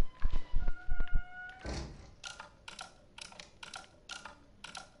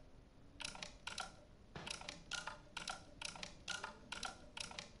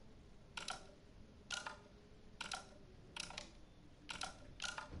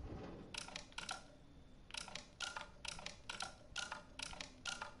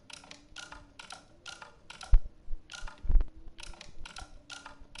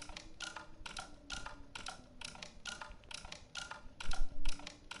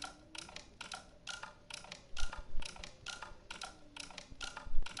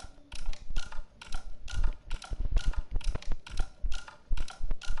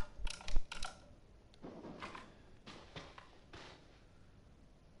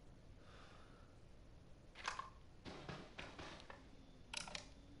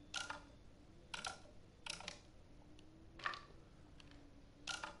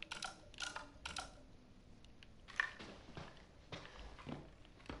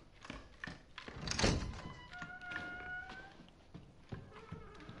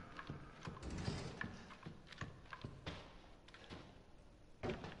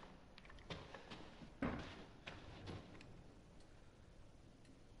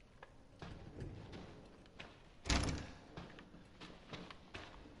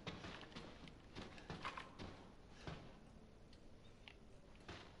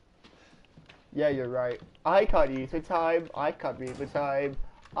 Yeah, you're right. I can't use the time. I can't read the time.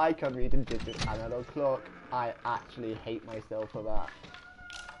 I can't read a digital analog clock. I actually hate myself for that.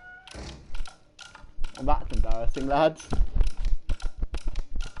 And that's embarrassing, lads.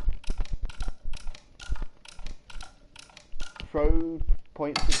 Throw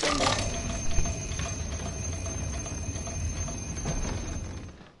points to Gemma.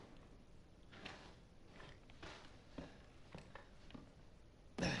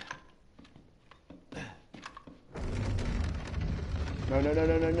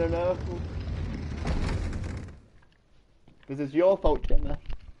 No. This is your fault, Gemma.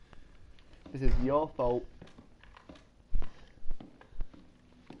 This is your fault.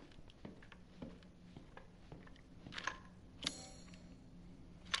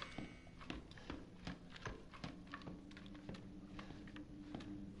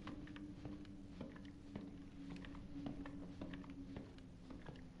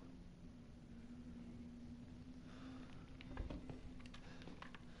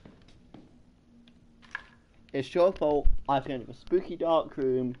 It's your fault. I've gone to a spooky dark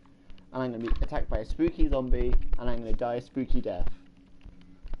room, and I'm going to be attacked by a spooky zombie, and I'm going to die a spooky death.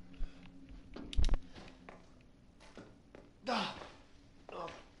 Oh,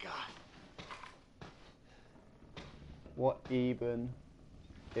 God. What even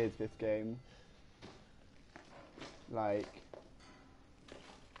is this game? Like...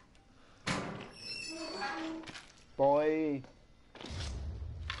 Boy...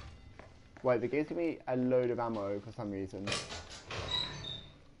 Wait, they gave me a load of ammo for some reason.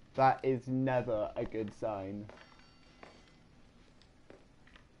 That is never a good sign.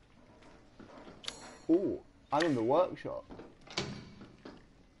 Ooh, I'm in the workshop.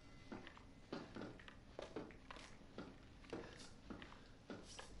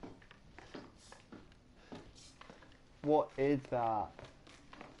 What is that?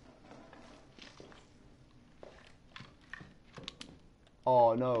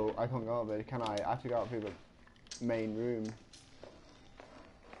 Oh no, I can't go up there, can I? I have to go up through the main room.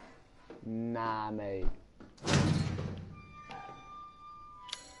 Nah, mate.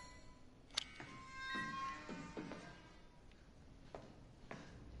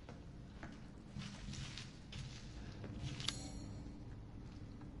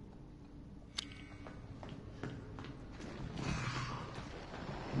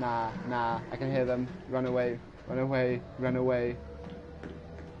 Nah, I can hear them. Run away, run away, run away.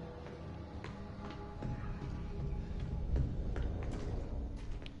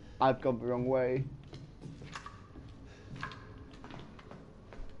 I've gone the wrong way.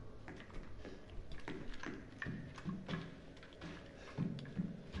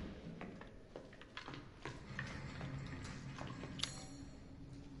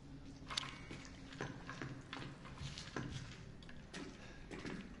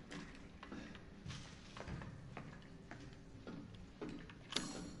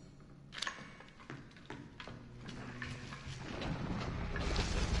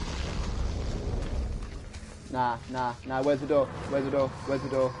 Nah, where's the door? Where's the door? Where's the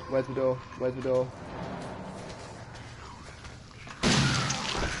door? Where's the door? Where's the door?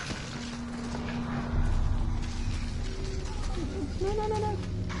 No.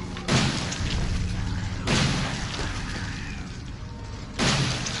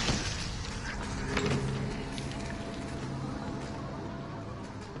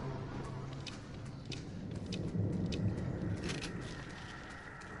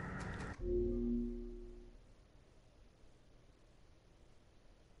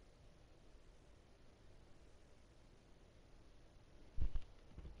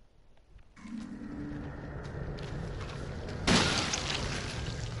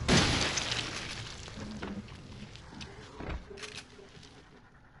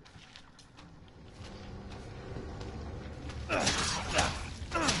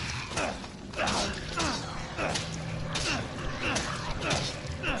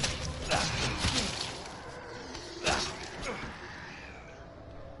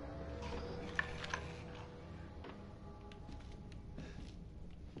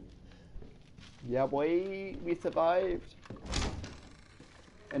 Yeah, boy, we survived.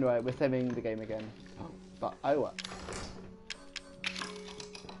 Anyway, we're saving the game again. But oh well.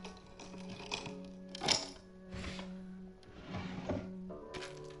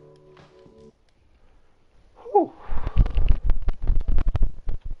 Whew.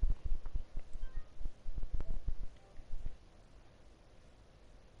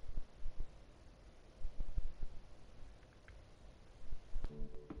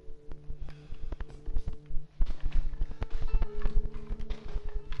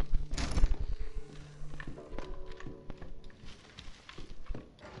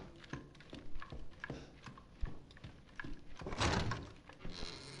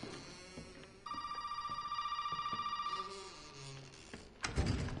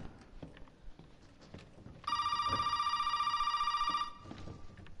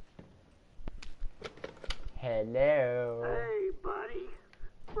 Hello. Hey, buddy.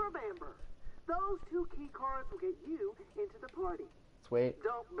 Remember, those 2 key cards will get you into the party. Sweet.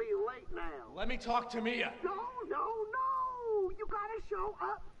 Don't be late now. Let me talk to Mia. No. You gotta show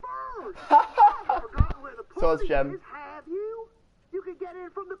up first. You haven't forgotten where the party Gem. is, have you? You can get in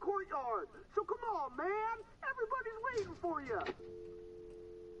from the courtyard. So come on, man. Everybody's waiting for you.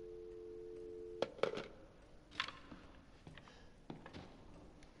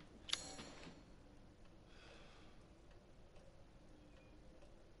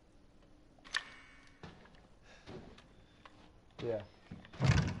 Yeah.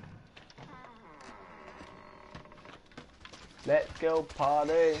 Let's go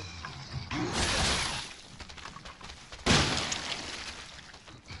party.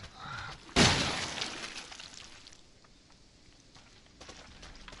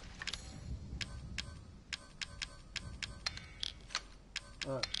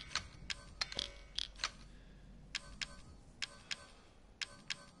 Alright.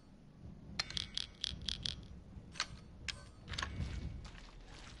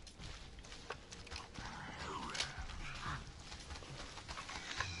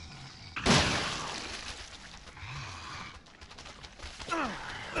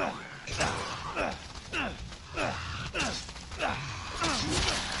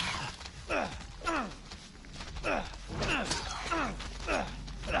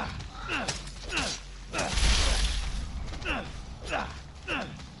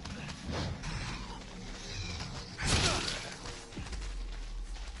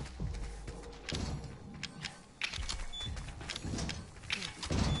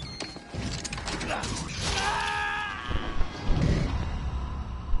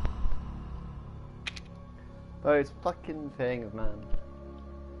 Those fucking things, man.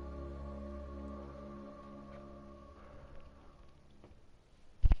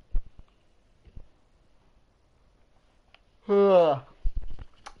 Ugh.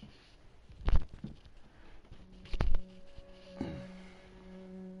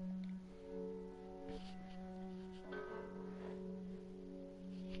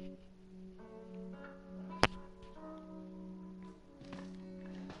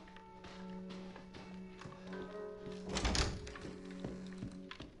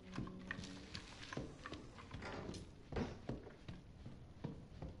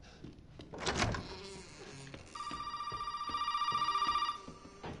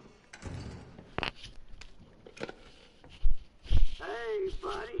 Hey,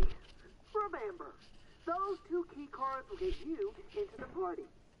 buddy. Remember, those 2 key cards will get you into the party.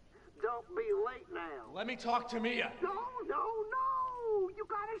 Don't be late now. Let me talk to Mia. No. You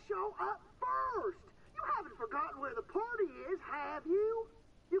gotta show up first. You haven't forgotten where the party is, have you?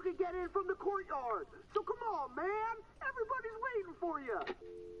 You can get in from the courtyard. So come on, man. Everybody's waiting for you.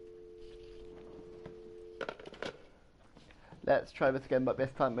 Let's try this again, but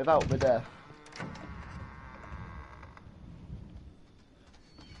this time without the death.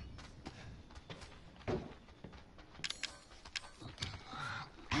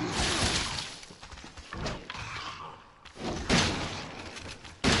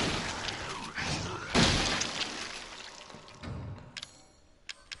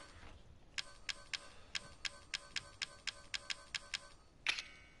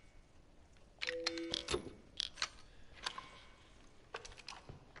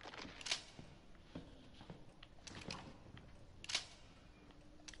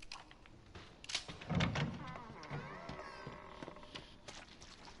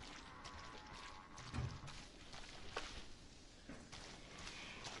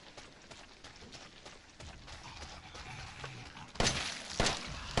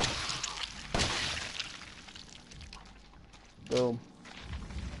 Boom.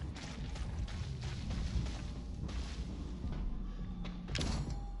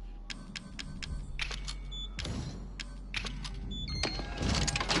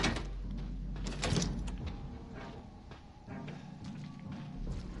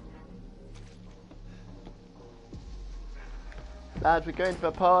 Lads, we're going to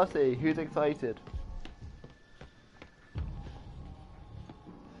a party. Who's excited?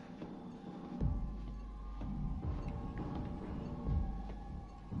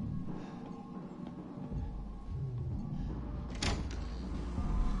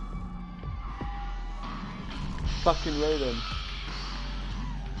 Fucking Roland.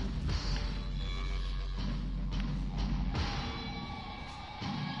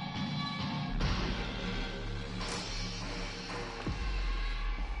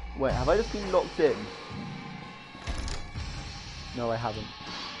 Wait, have I just been locked in? No, I haven't.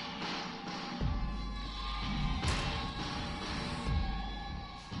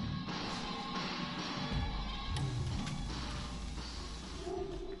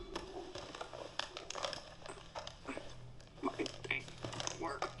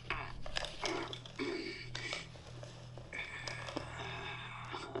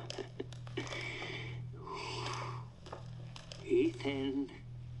 Ethan.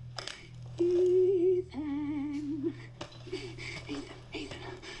 Ethan. Ethan.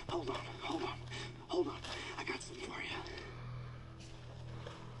 Hold on. I got some for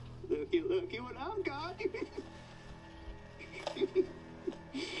you. Looky what I've got.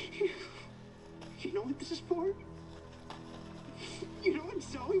 You know what this is for? You know what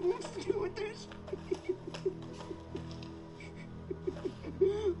Zoe wants to do with this?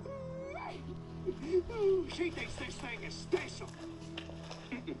 She thinks this thing is special.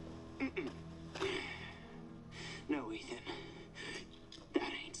 No, Ethan.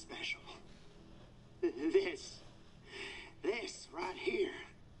 That ain't special. This right here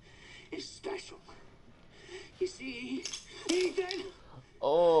is special. You see, Ethan?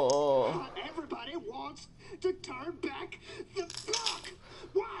 Oh. Everybody wants to turn back the clock.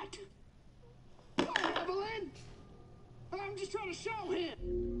 What? Oh, Evelyn? I'm just trying to show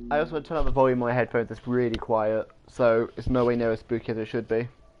him. I also want to turn up the volume on my headphones. It's really quiet, so it's nowhere near as spooky as it should be.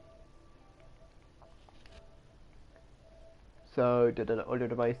 So, audio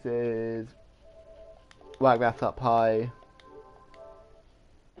devices. Whack that up high.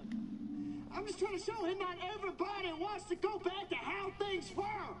 I'm just trying to show him not everybody wants to go back to how things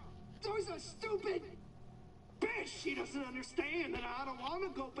were. There's a stupid bitch. She doesn't understand that I don't want to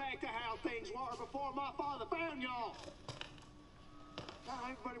go back to how things were before my father found y'all. Now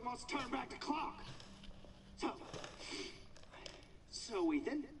everybody wants to turn back the clock. So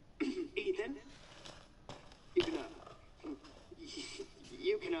Ethan,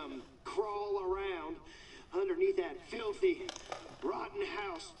 you can crawl around underneath that filthy, rotten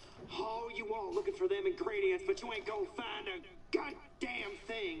house all you want looking for them ingredients, but you ain't gonna find a goddamn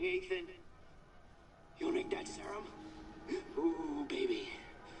thing, Ethan. You'll need that serum? Ooh, baby.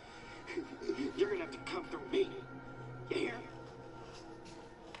 You're gonna have to come through me. You hear?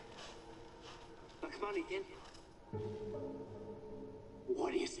 Now, come on, Ethan.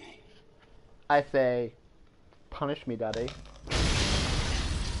 What do you say? I say, punish me, Daddy.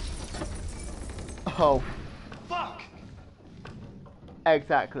 Oh. Fuck!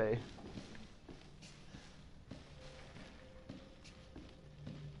 Exactly.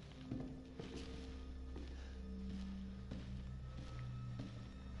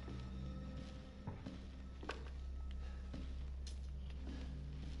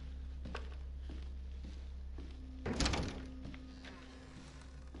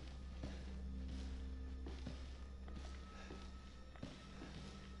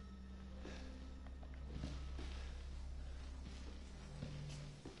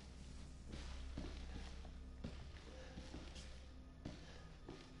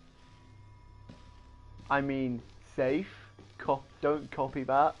 I mean, safe. Don't copy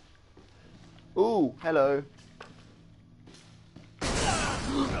that. Ooh, hello.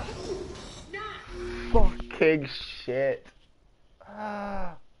 Fucking shit. I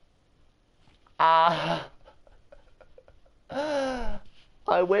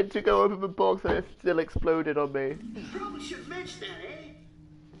went to go open the box and it still exploded on me. Probably should mention that,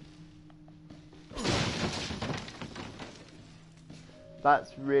 eh?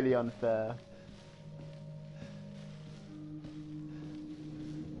 That's really unfair.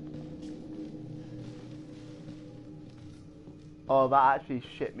 Oh, that actually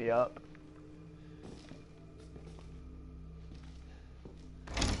shit me up.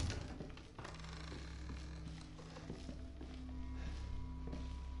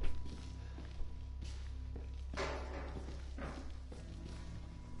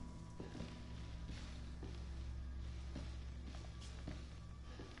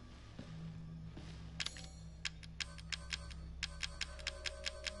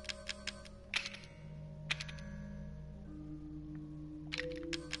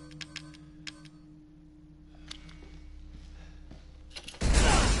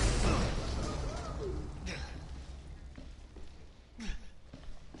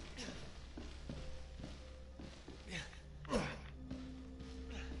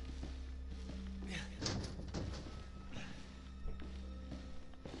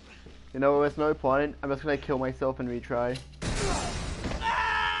 You know, there's no point. I'm just gonna kill myself and retry.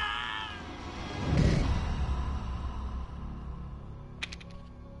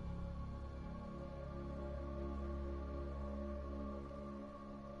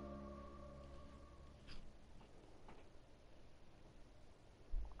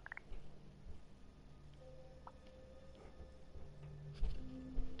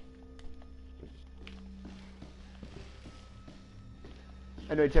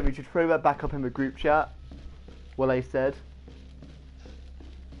 Anyway, Jen, we should throw that back up in the group chat. What I said.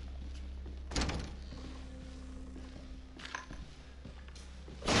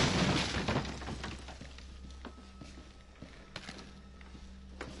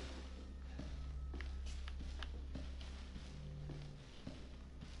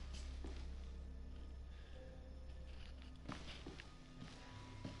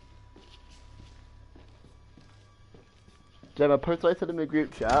 Gemma, post what I said in the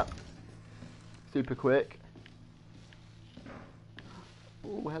group chat. Super quick.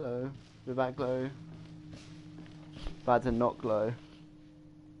 Oh, hello. With that glow. That's a not glow.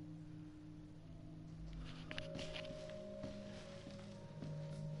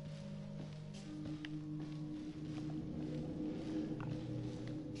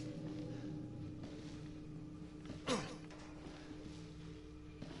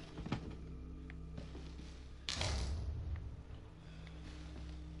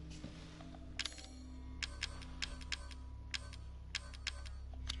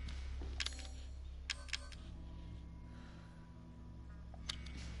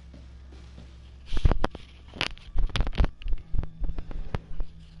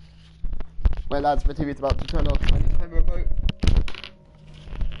 Well, lads, the TV's about to turn off. I need to find the remote.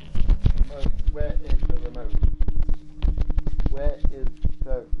 Where is the remote? Where is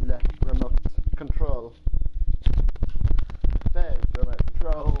the remote control? There's the remote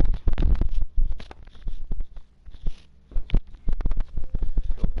control.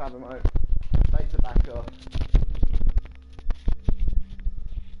 Cool, found the remote. Lights are back off.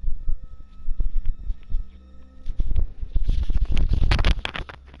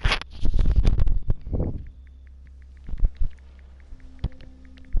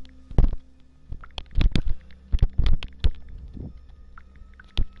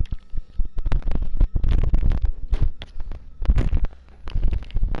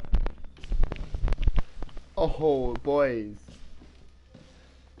 Oh, boys.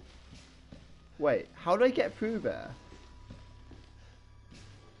 Wait, how do I get through there?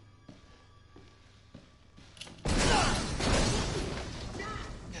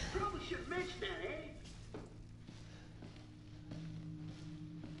 Probably should mention that, eh?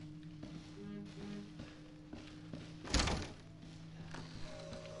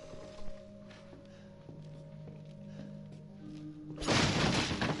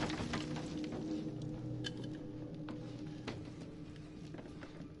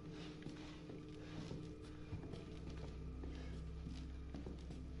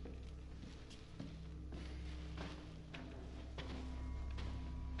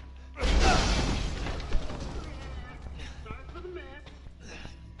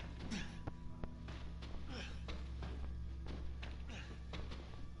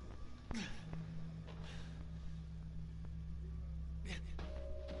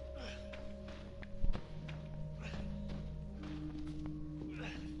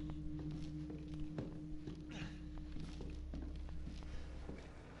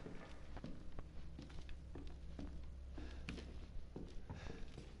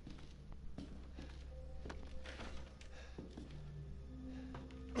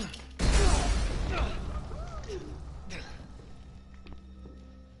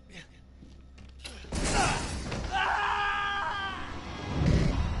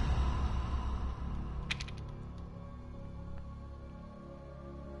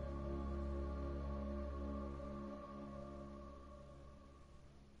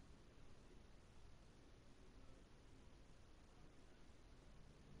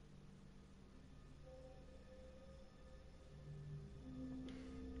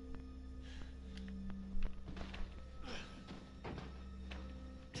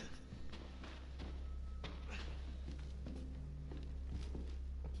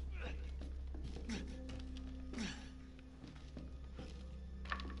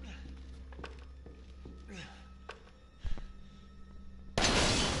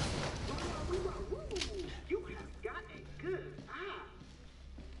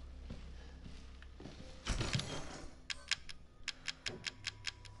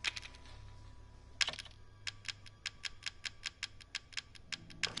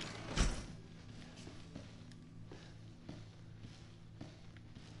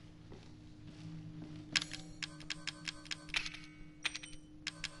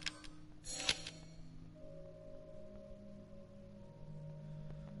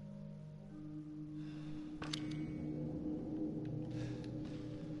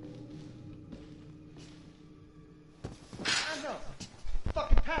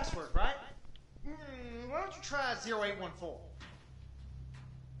 password, right? Why don't you try 0814?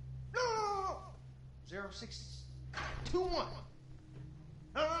 No. 0621.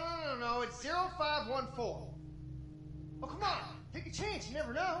 No, it's 0514. Oh, come on. Take a chance. You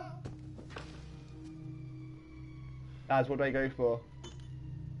never know. Guys, what do I go for?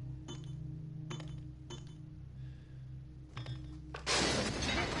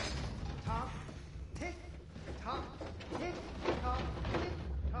 Top, tick, top, tick, top, tick,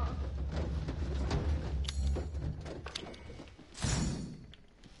 top.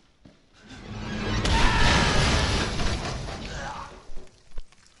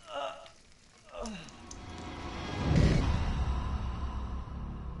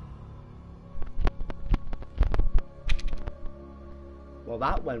 Well,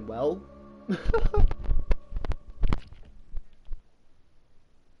 that went well.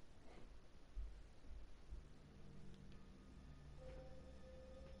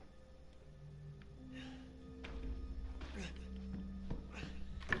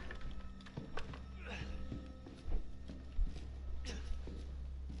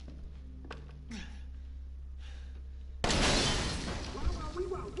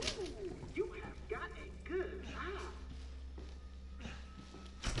 You have got a good eye.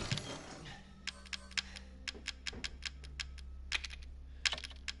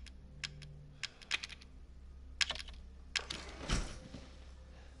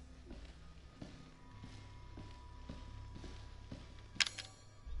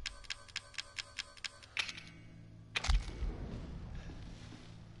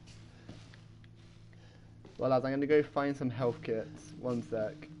 Well, lads, I'm gonna go find some health kits. One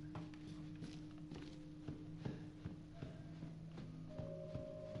sec.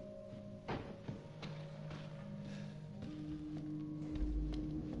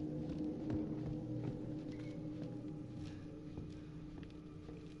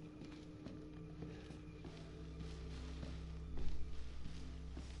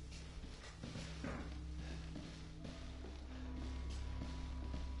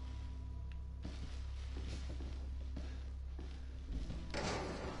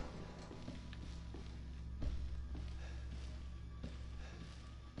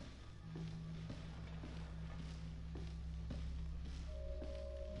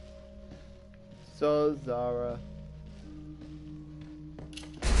 So, Zara.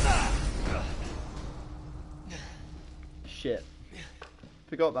 Shit.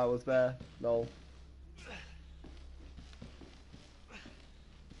 Forgot that was there. Lol.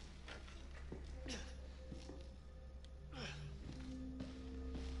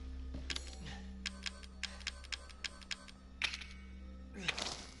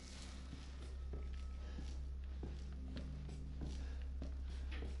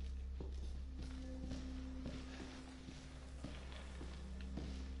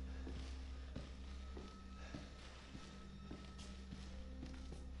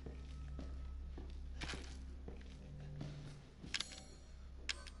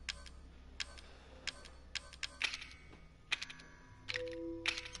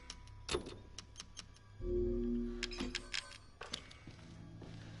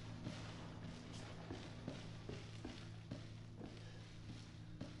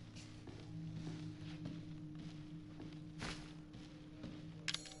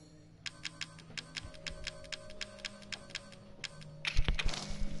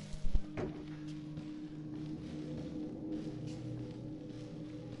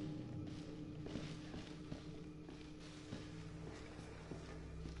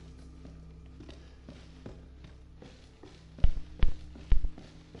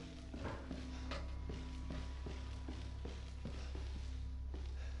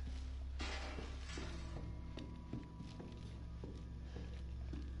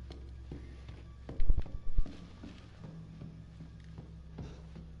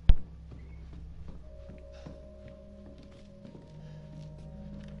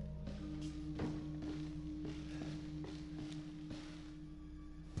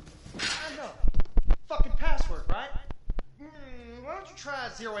 Fucking password, right? Why don't you try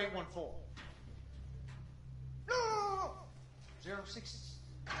 0814? No.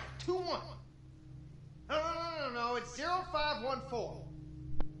 0621. No, it's 0514.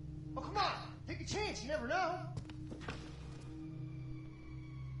 Oh, come on. Take a chance. You never know.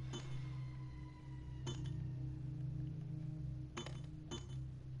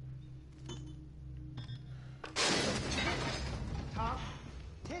 Top,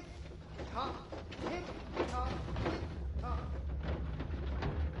 tick, top, tick, top, tick, top.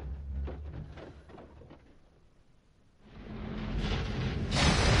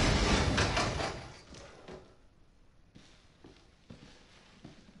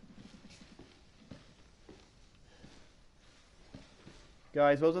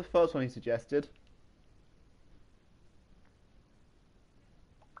 Guys, what was the first one he suggested?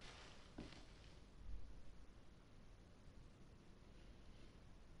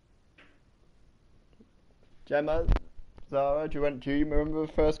 Gemma, Zara, do you remember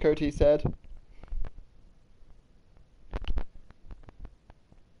the first code he said?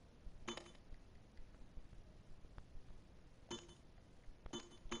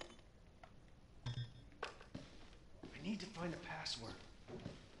 I need to find a password.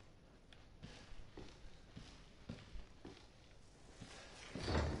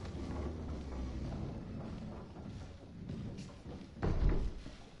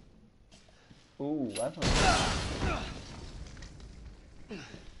 Ooh, that's not...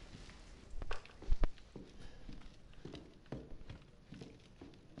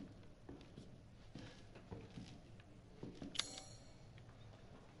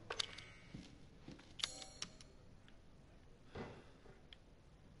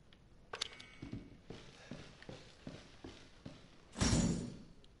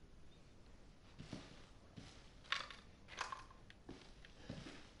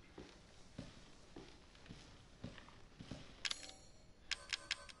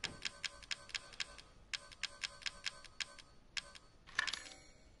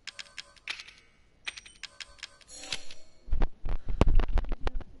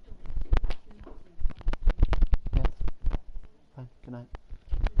 Yes. Fine, good night.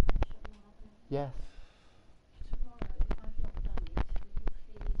 Yes. Tomorrow, if I've not done it, will you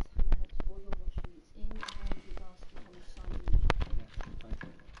please hang out all your washings in a laundry basket on the side?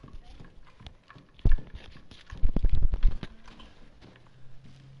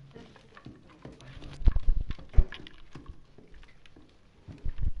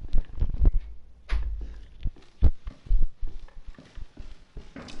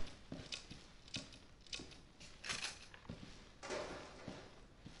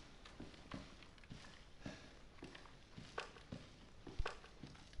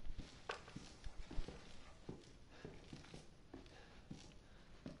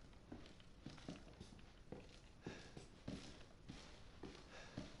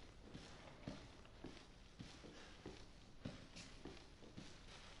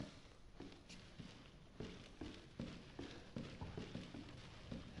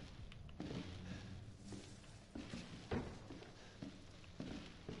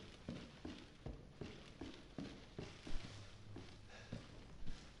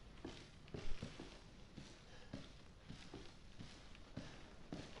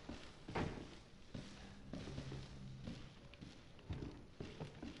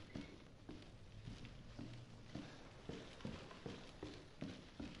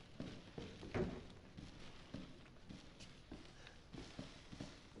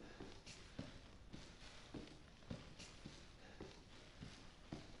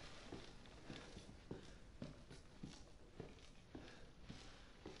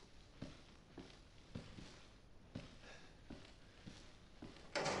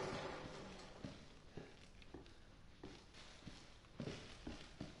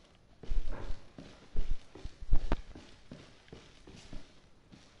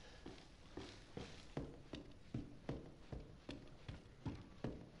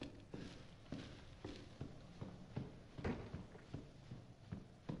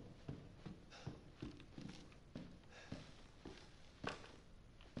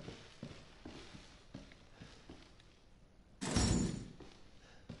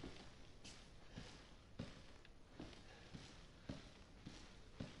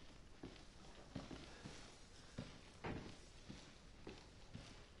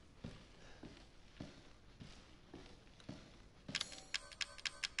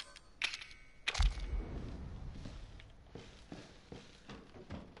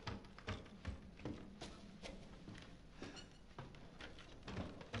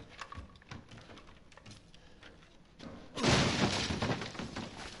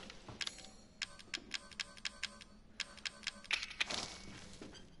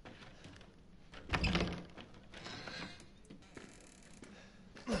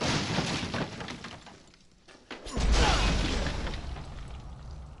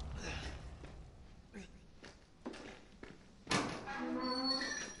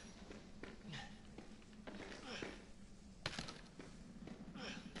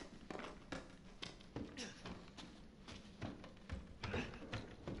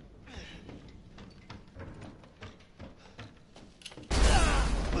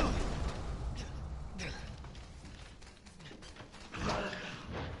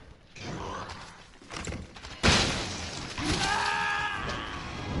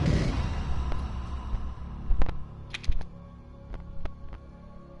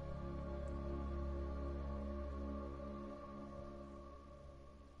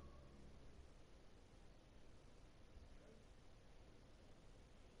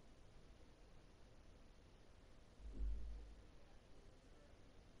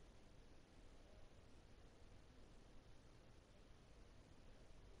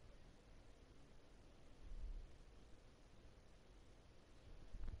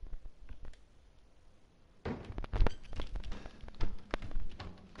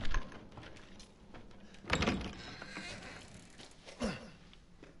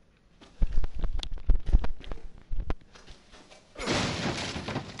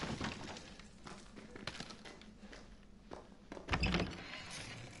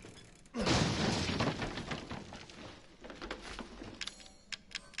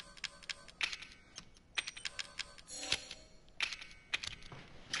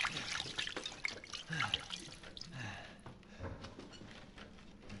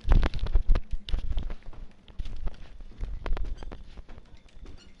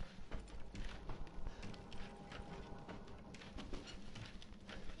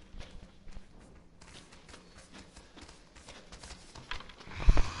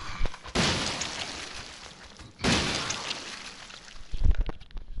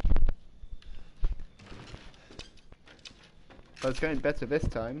 But it's going better this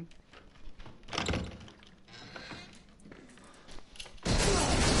time.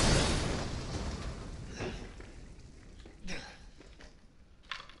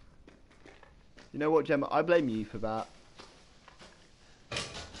 You know what, Gemma? I blame you for that.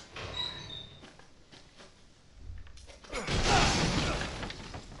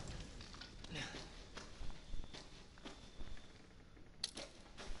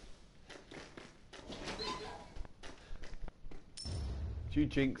 You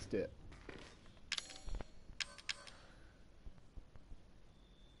jinxed it.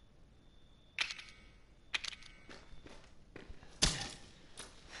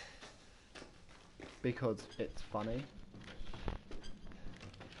 Because it's funny.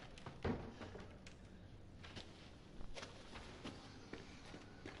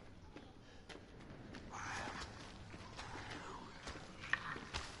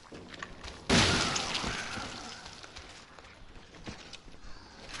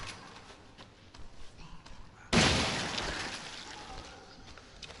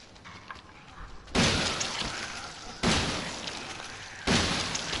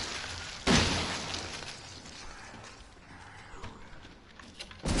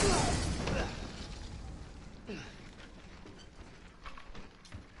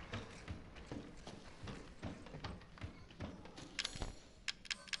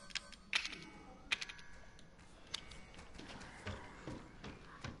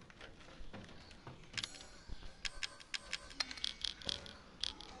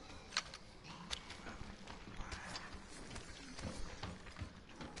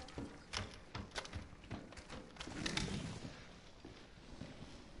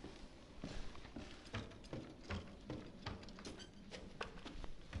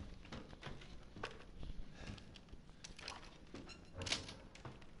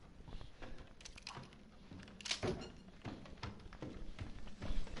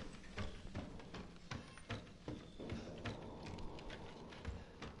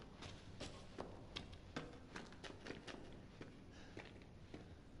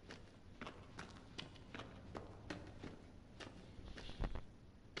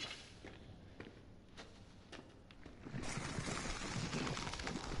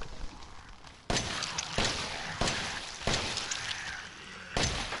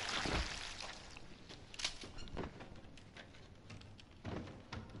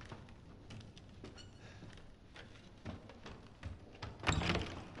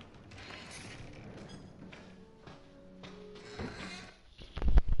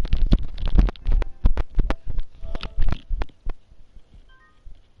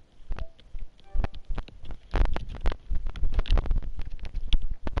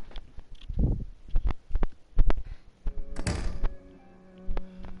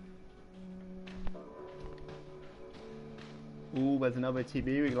 Ooh, there's another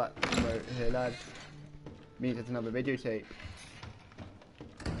TV we'd like to promote here, lads. Means there's another videotape.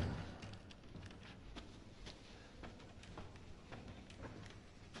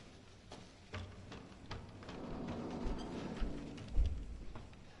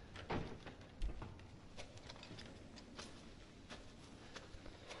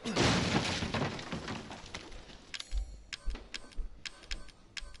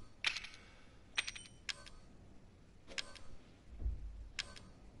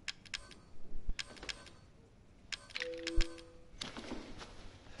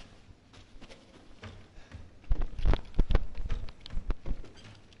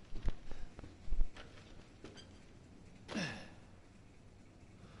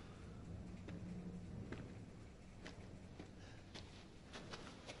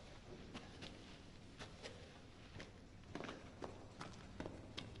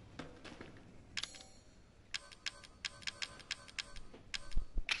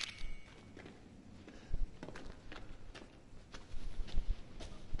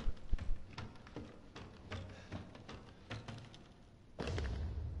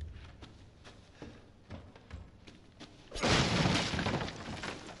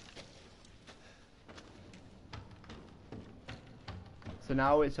 So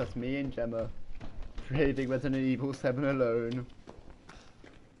now it's just me and Gemma braving Resident Evil 7 alone.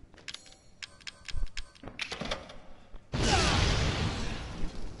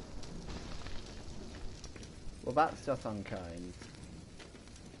 Well, that's just unkind.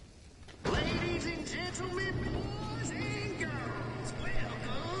 Ladies and gentlemen, boys and girls,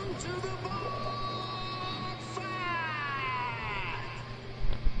 welcome to the bar fight.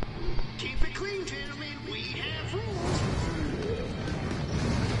 Keep it clean, gentlemen. We have rules.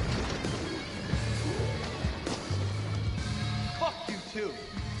 Fuck you too.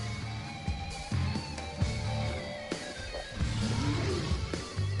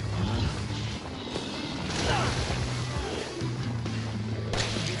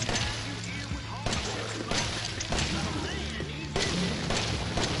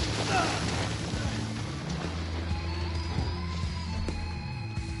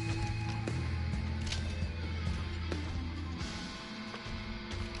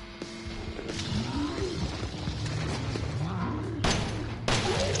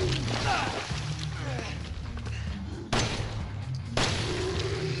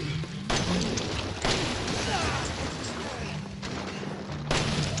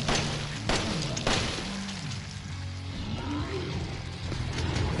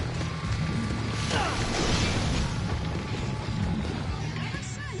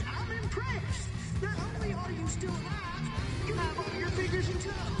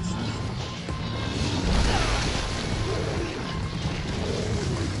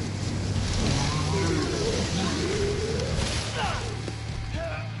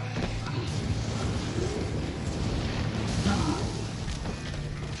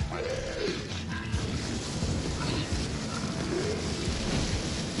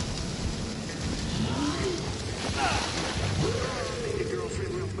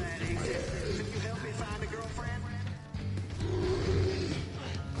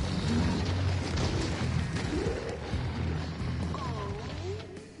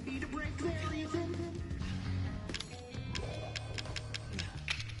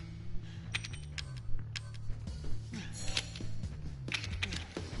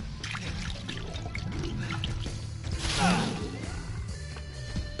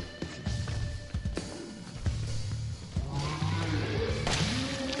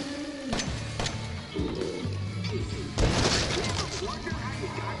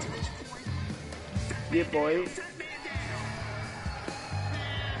 Yeah, boy. He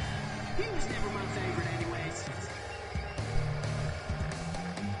was never my favorite anyways.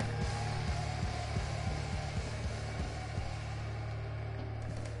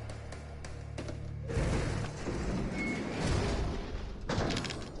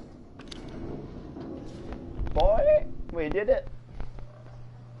 Boy, we did it.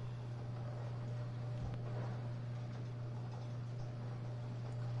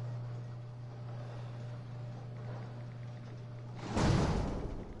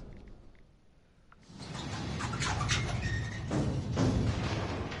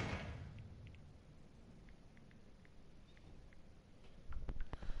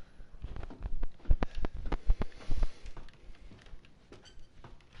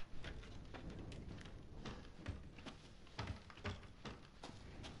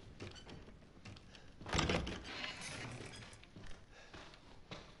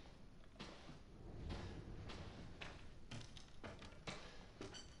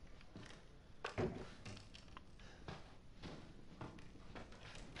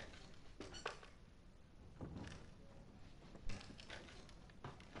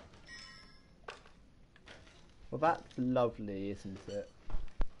 Well, that's lovely, isn't it?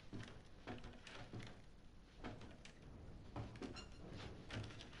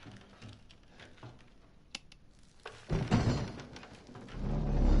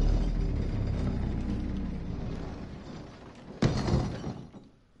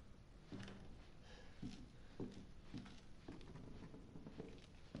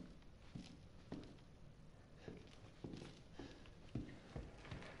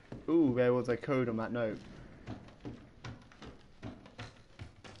 Ooh, there was a code on that note.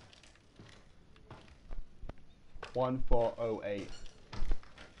 One 408.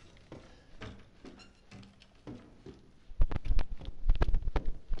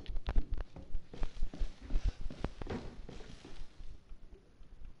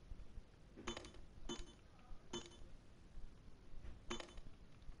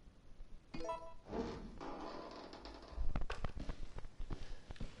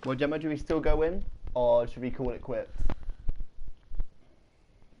 Well, Gemma, do we still go in, or should we call it quits?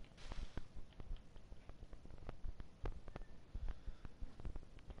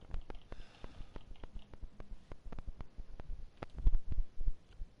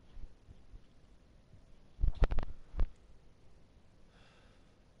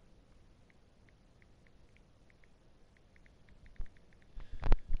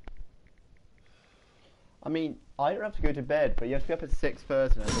 I mean, I don't have to go to bed, but you have to be up at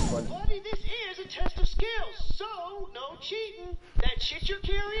 6:30. And I just want... Buddy, this is a test of skills, so no cheating. That shit you're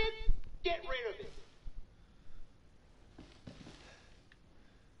carrying, get rid of it.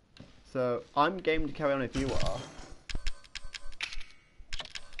 So I'm game to carry on if you are.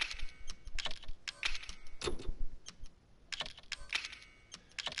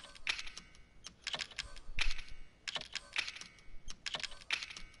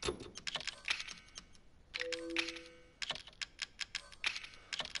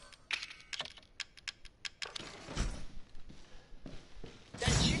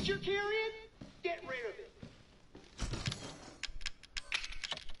 you're carrying? Get rid of it.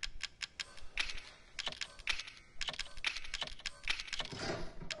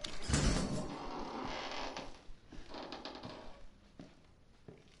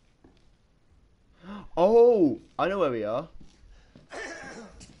 Oh, I know where we are.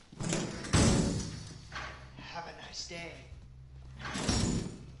 Have a nice day.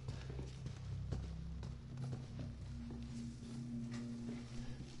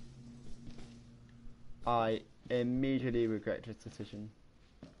 I immediately regret this decision.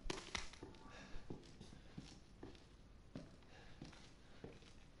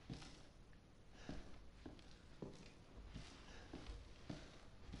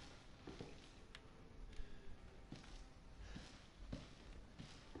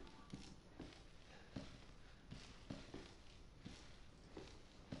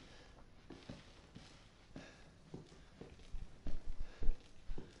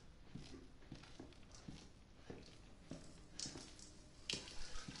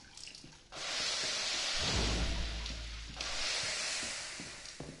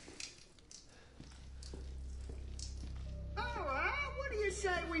 Say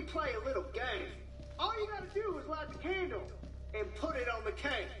we play a little game. All you gotta do is light the candle and put it on the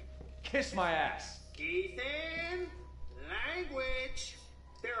cake. Kiss my ass. Ethan, language.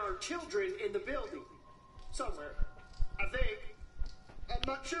 There are children in the building. Somewhere. I think. I'm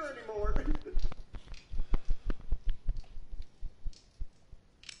not sure anymore.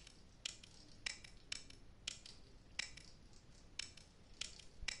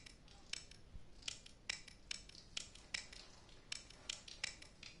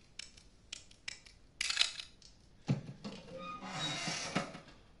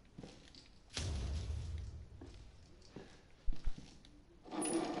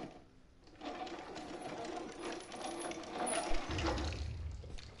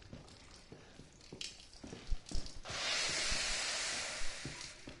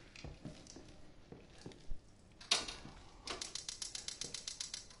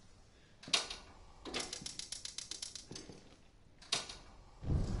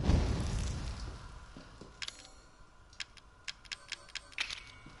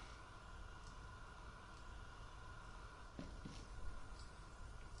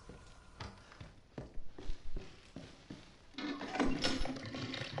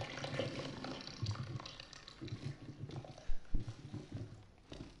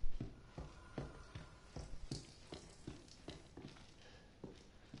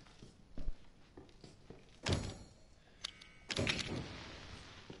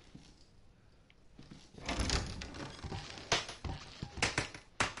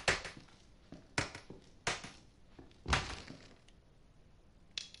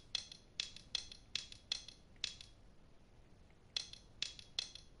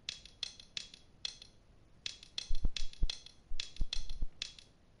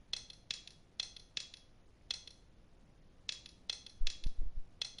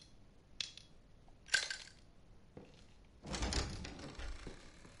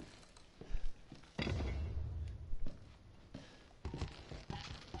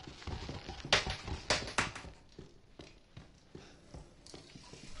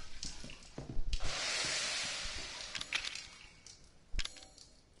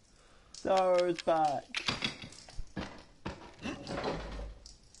 Zara's back.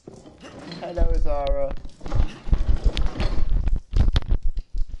 Hello, Zara.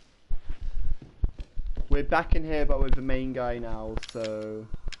 We're back in here, but with the main guy now, so...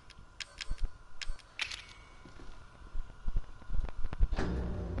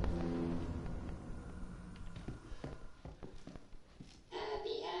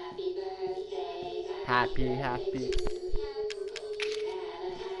 Happy.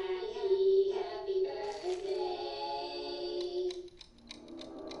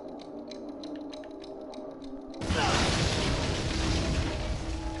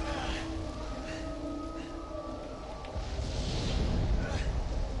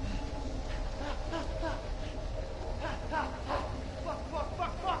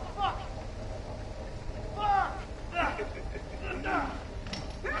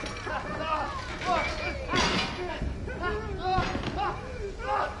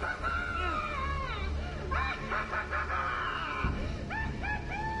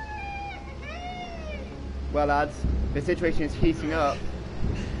 Well, lads, the situation is heating up.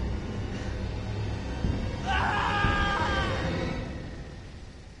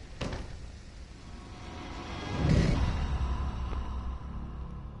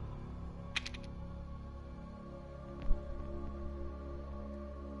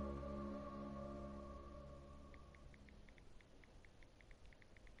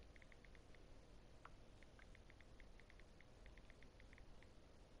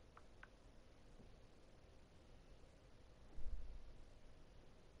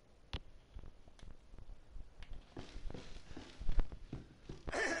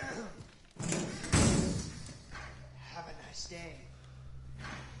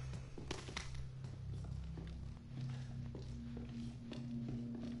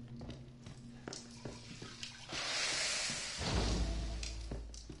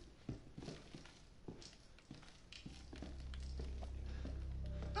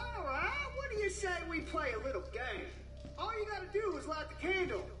 say we play a little game? All you gotta do is light the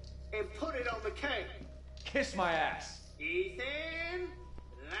candle and put it on the cake. Kiss my ass. Ethan,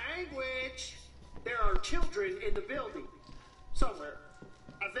 language. There are children in the building. Somewhere.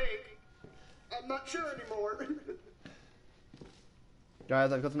 I think. I'm not sure anymore.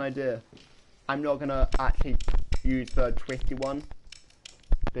 Guys, I've got an idea. I'm not gonna actually use the twisty one,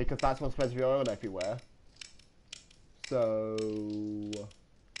 because that's what's supposed to be oiled everywhere. So,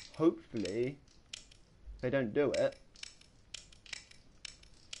 hopefully, if they don't do it,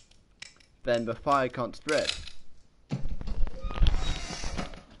 then the fire can't spread. Okay.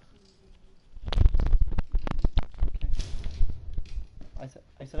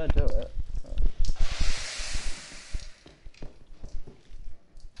 I said I'd do it.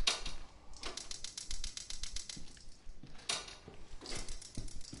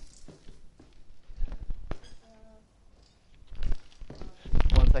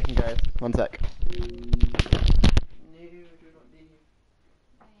 One second, guys. One sec. No, do not leave.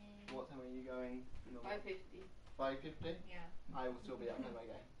 What time are you going? 5:50. 5:50? Yeah. I will still be up when I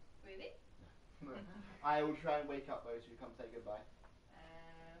go. Really? I will try and wake up those who come say goodbye.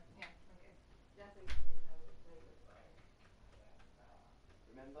 Yeah, okay. That's okay. I will say goodbye.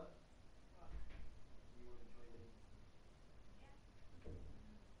 Remember? What? You will enjoy the evening. Yeah.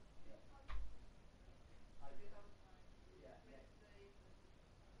 Yeah, next.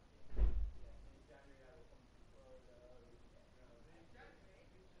 Yeah, in January I will come to Florida. We can get around. In January?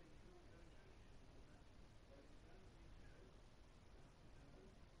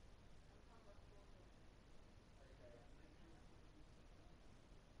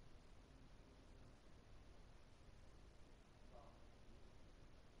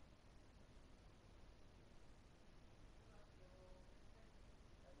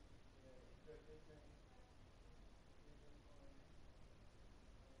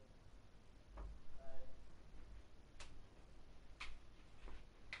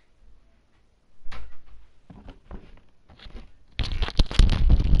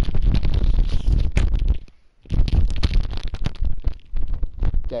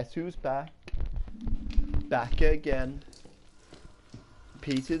 Guess who's back? Back again.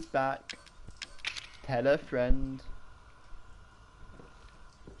 Peter's back. Tell a friend.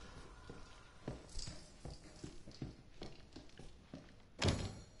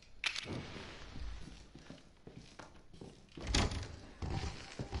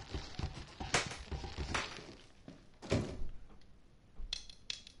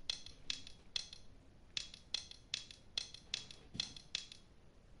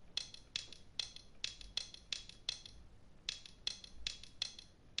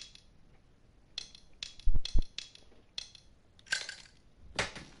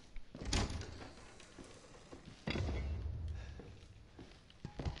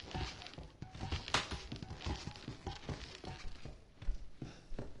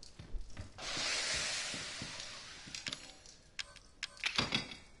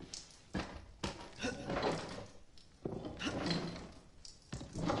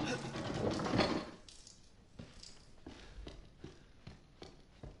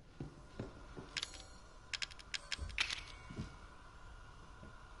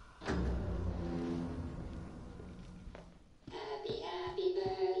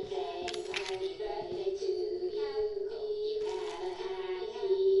 Happy birthday to you. You have a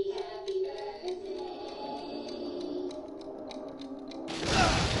happy birthday.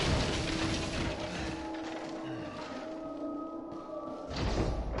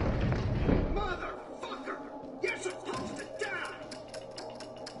 Motherfucker! You're supposed to die!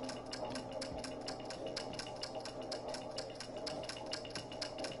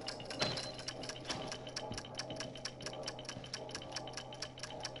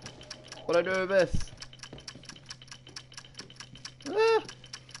 What do I do with this? Ah!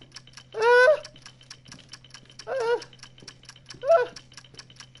 Ah! Ah! Ah!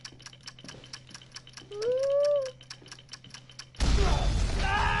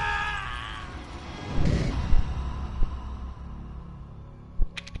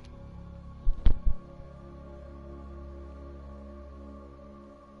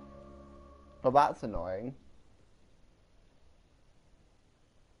 Well, that's annoying.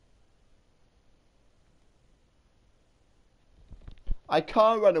 I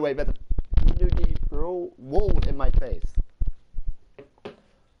can't run away, there's a bloody wall in my face.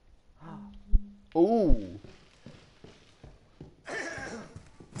 Ooh. Have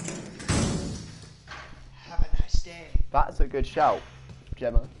a nice day. That's a good shout,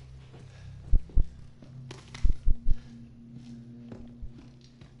 Gemma.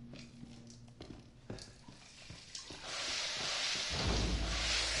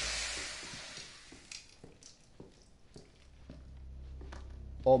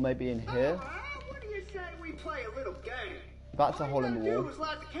 Or maybe in here. What do you say we play a little game? That's a All hole you in the gotta wall. do is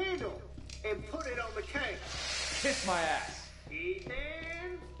light the candle and put it on the cake. Kiss my ass.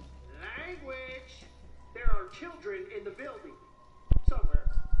 Ethan, language. There are children in the building.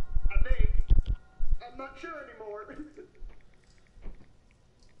 Somewhere. I think. I'm not sure anymore.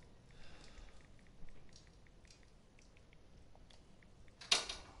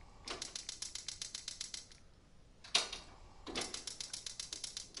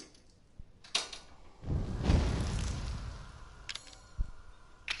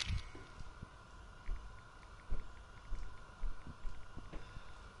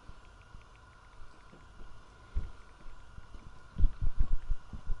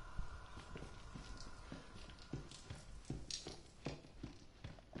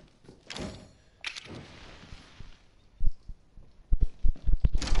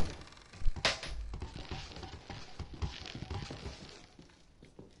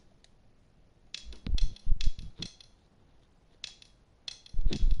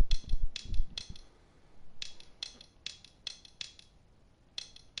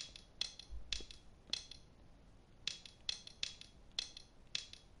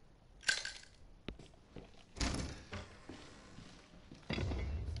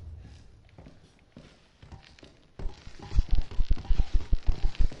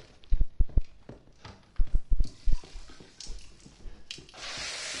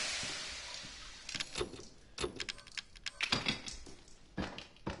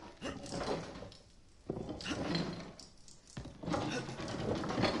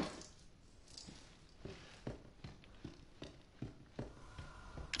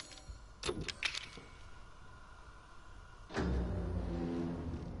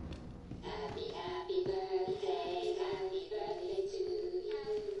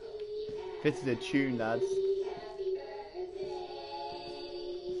 This is a tune, lads.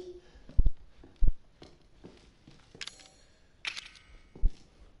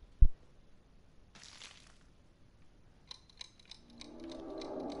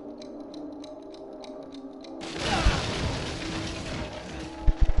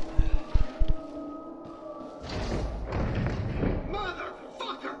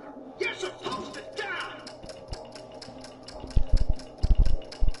 Motherfucker! You're supposed to die!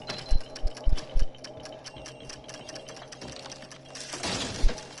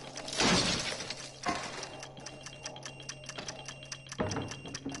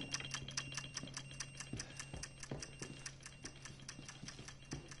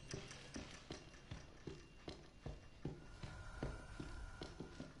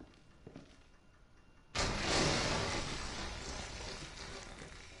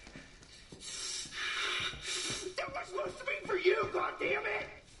 That was supposed to be for you, goddammit!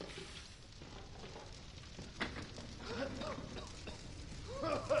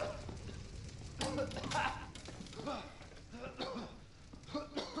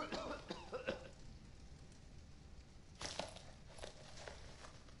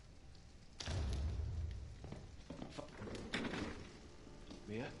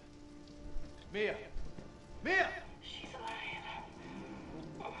 Mia? Mia! Mia! She's alive.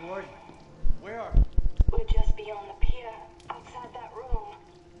 Boy, where are We're just beyond the pier, outside that room.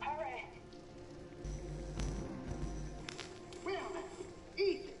 Hurry. Well now,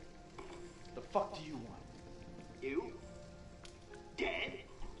 Ethan, the fuck do you want? you? Dead?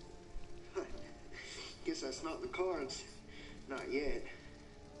 Guess that's not in the cards. Not yet.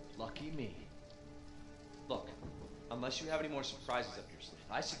 Lucky me. Look, unless you have any more surprises up your sleeve,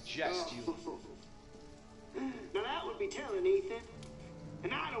 I suggest you... Now that would be telling, Ethan.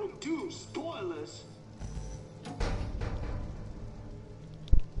 And I don't do spoilers.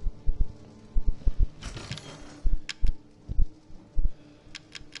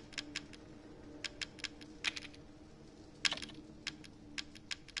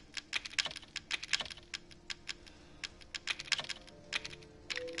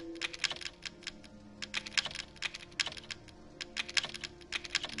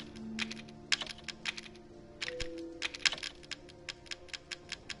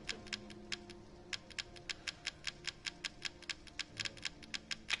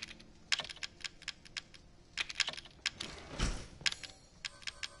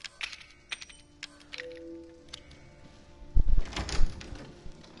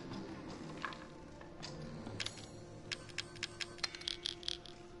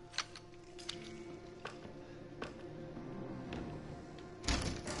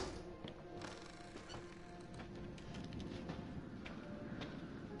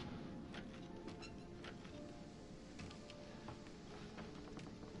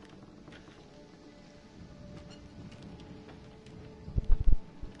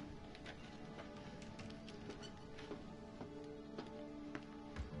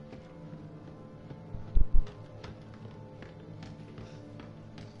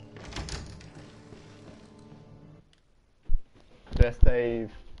 Let's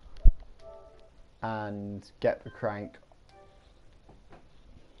save and get the crank.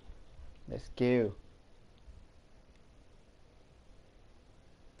 Let's go.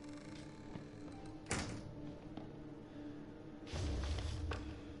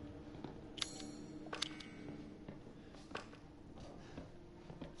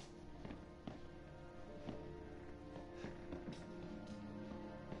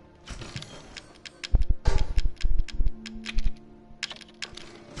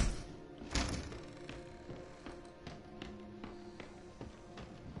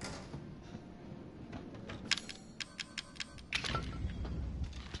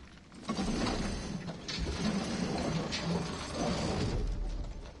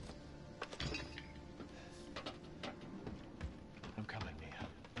 I'm coming, Mia.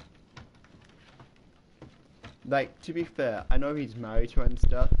 Like, to be fair, I know he's married to her and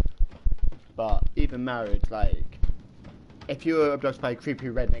stuff, but even married, like, if you were abducted by a creepy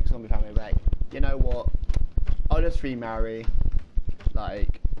redneck zombie family, like, you know what, I'll just remarry,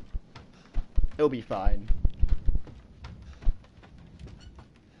 like, it'll be fine.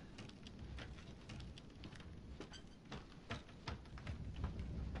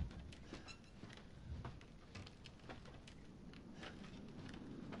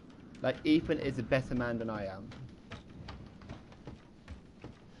 Like, Ethan is a better man than I am.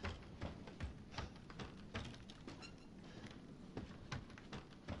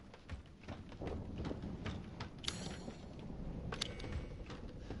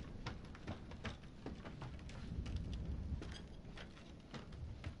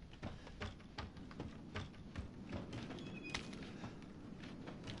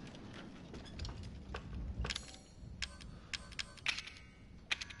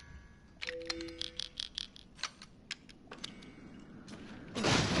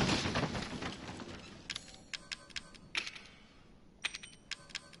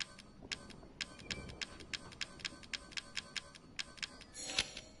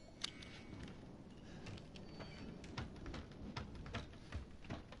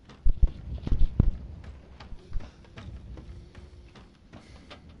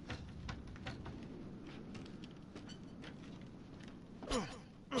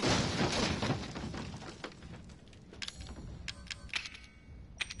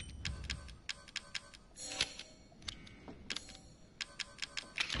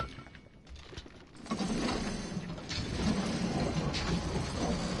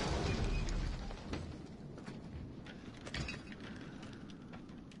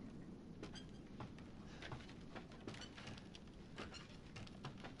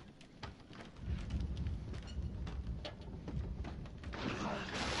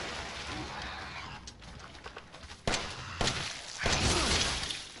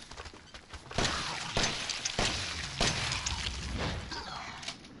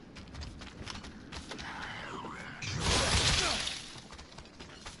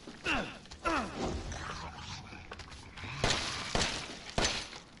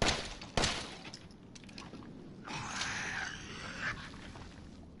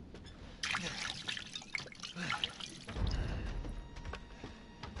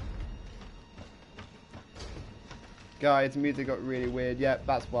 Guys, the music got really weird. Yep,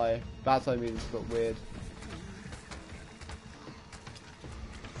 that's why. That's why the music got weird.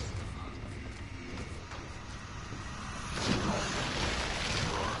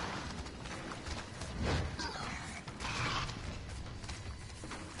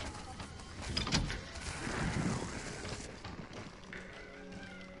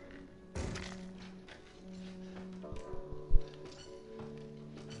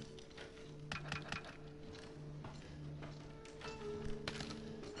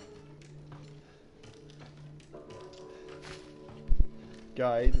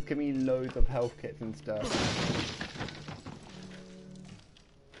 Guys, it's giving me loads of health kits and stuff.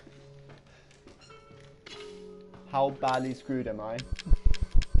 How badly screwed am I?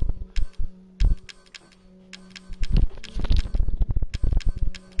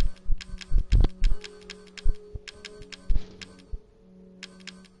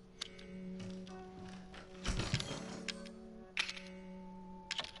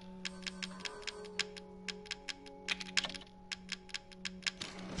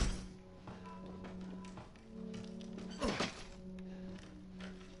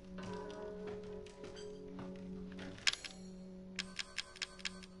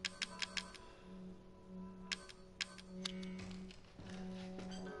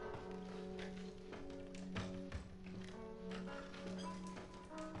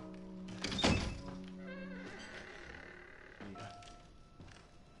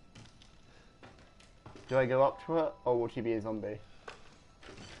 Do I go up to her, or will she be a zombie?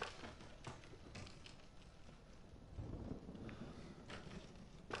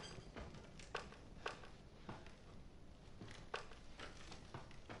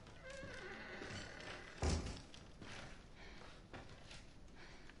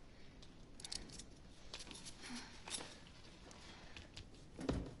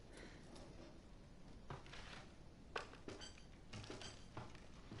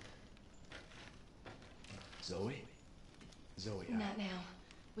 Zoe? Zoe, Not now.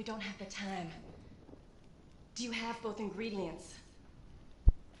 We don't have the time. Do you have both ingredients?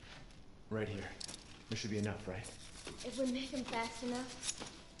 Right here. There should be enough, right? If we make them fast enough,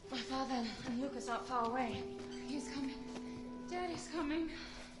 my father and Lucas aren't far away. He's coming. Daddy's coming.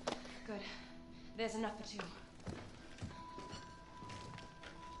 Good. There's enough for two.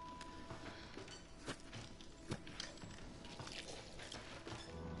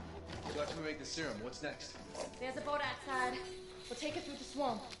 So after we make the serum, what's next? There's a boat outside. We'll take it through the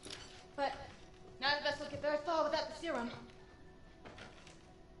swamp. But none of us will get very far without the serum.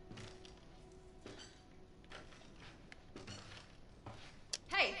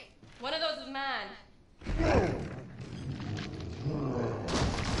 Hey, one of those is mine.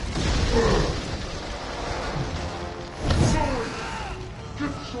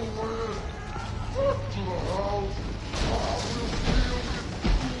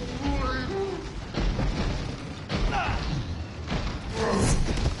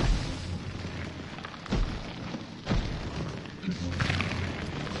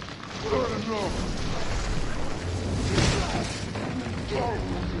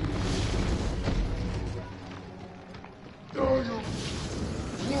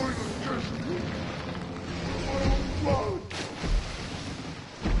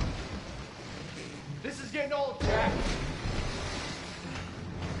 This is getting old, Jack.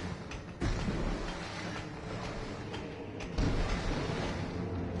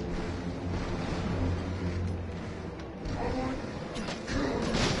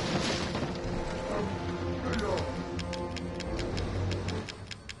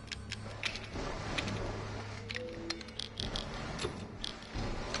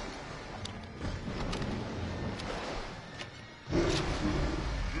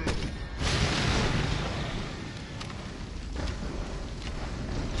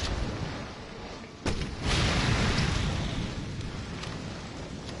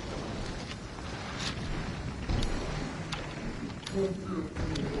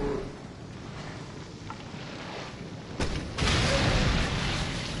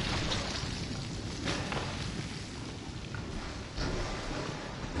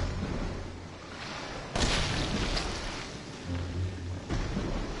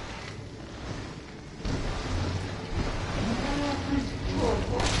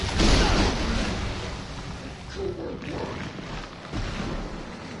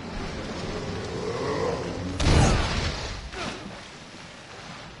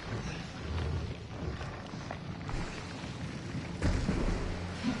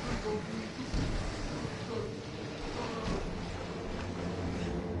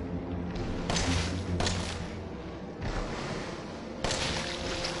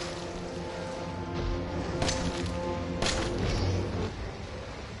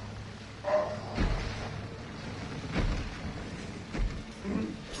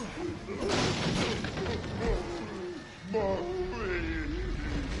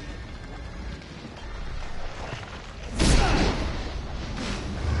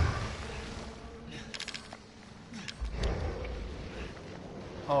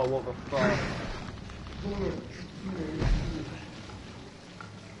 Oh, what the fuck?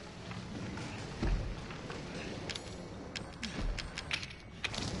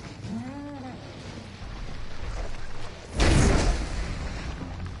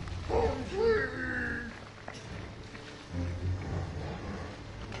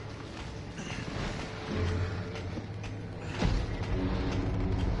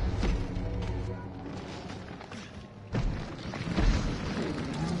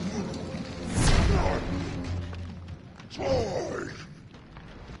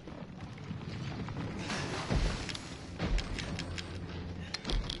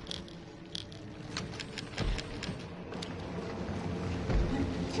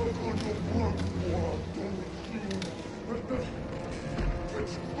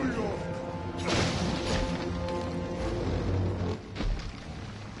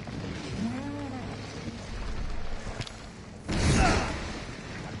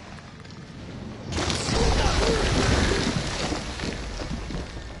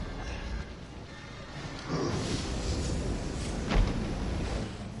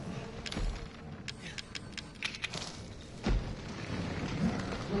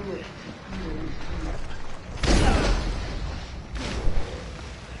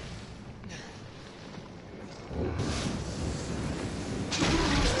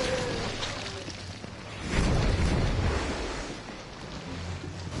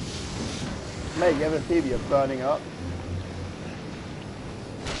 Mate, you ever see you're burning up?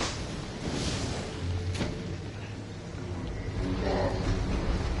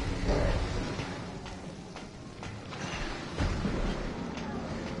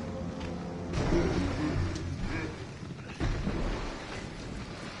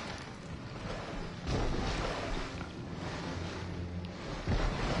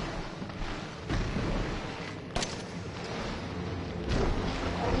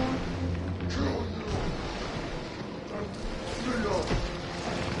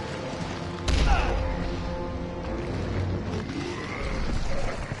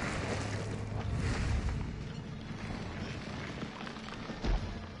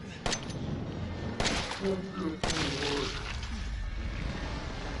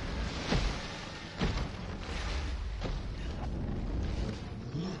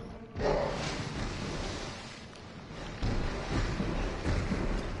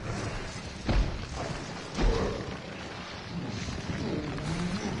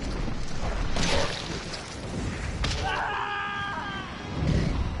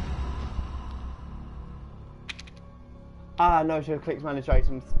 Ah, no, I should have clicked manage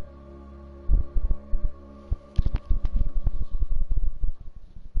items.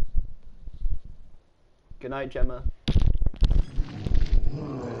 Good night, Gemma.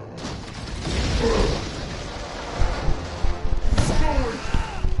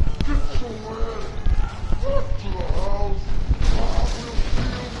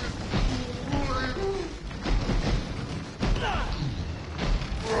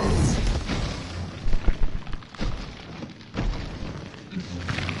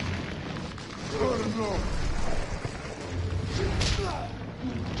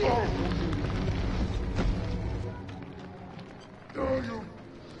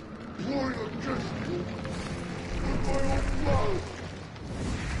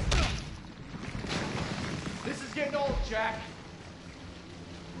 This is getting old, Jack.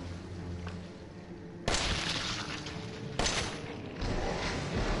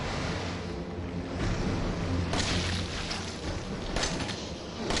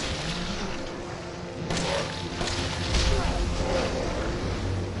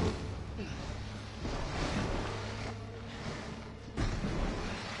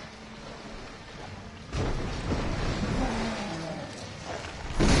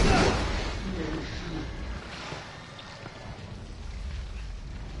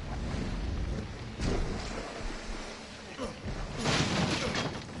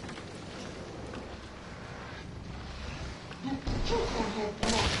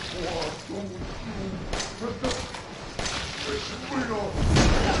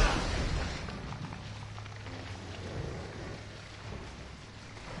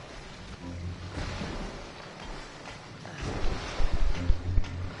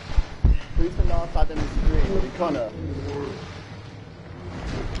 Who's the last lad in the stream? Connor.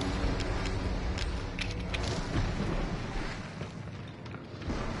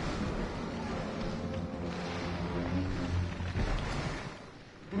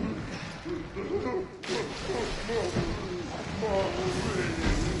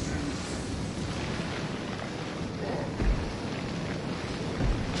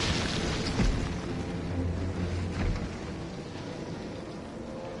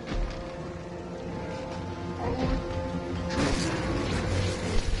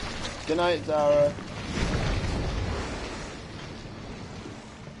 Good night, Zara.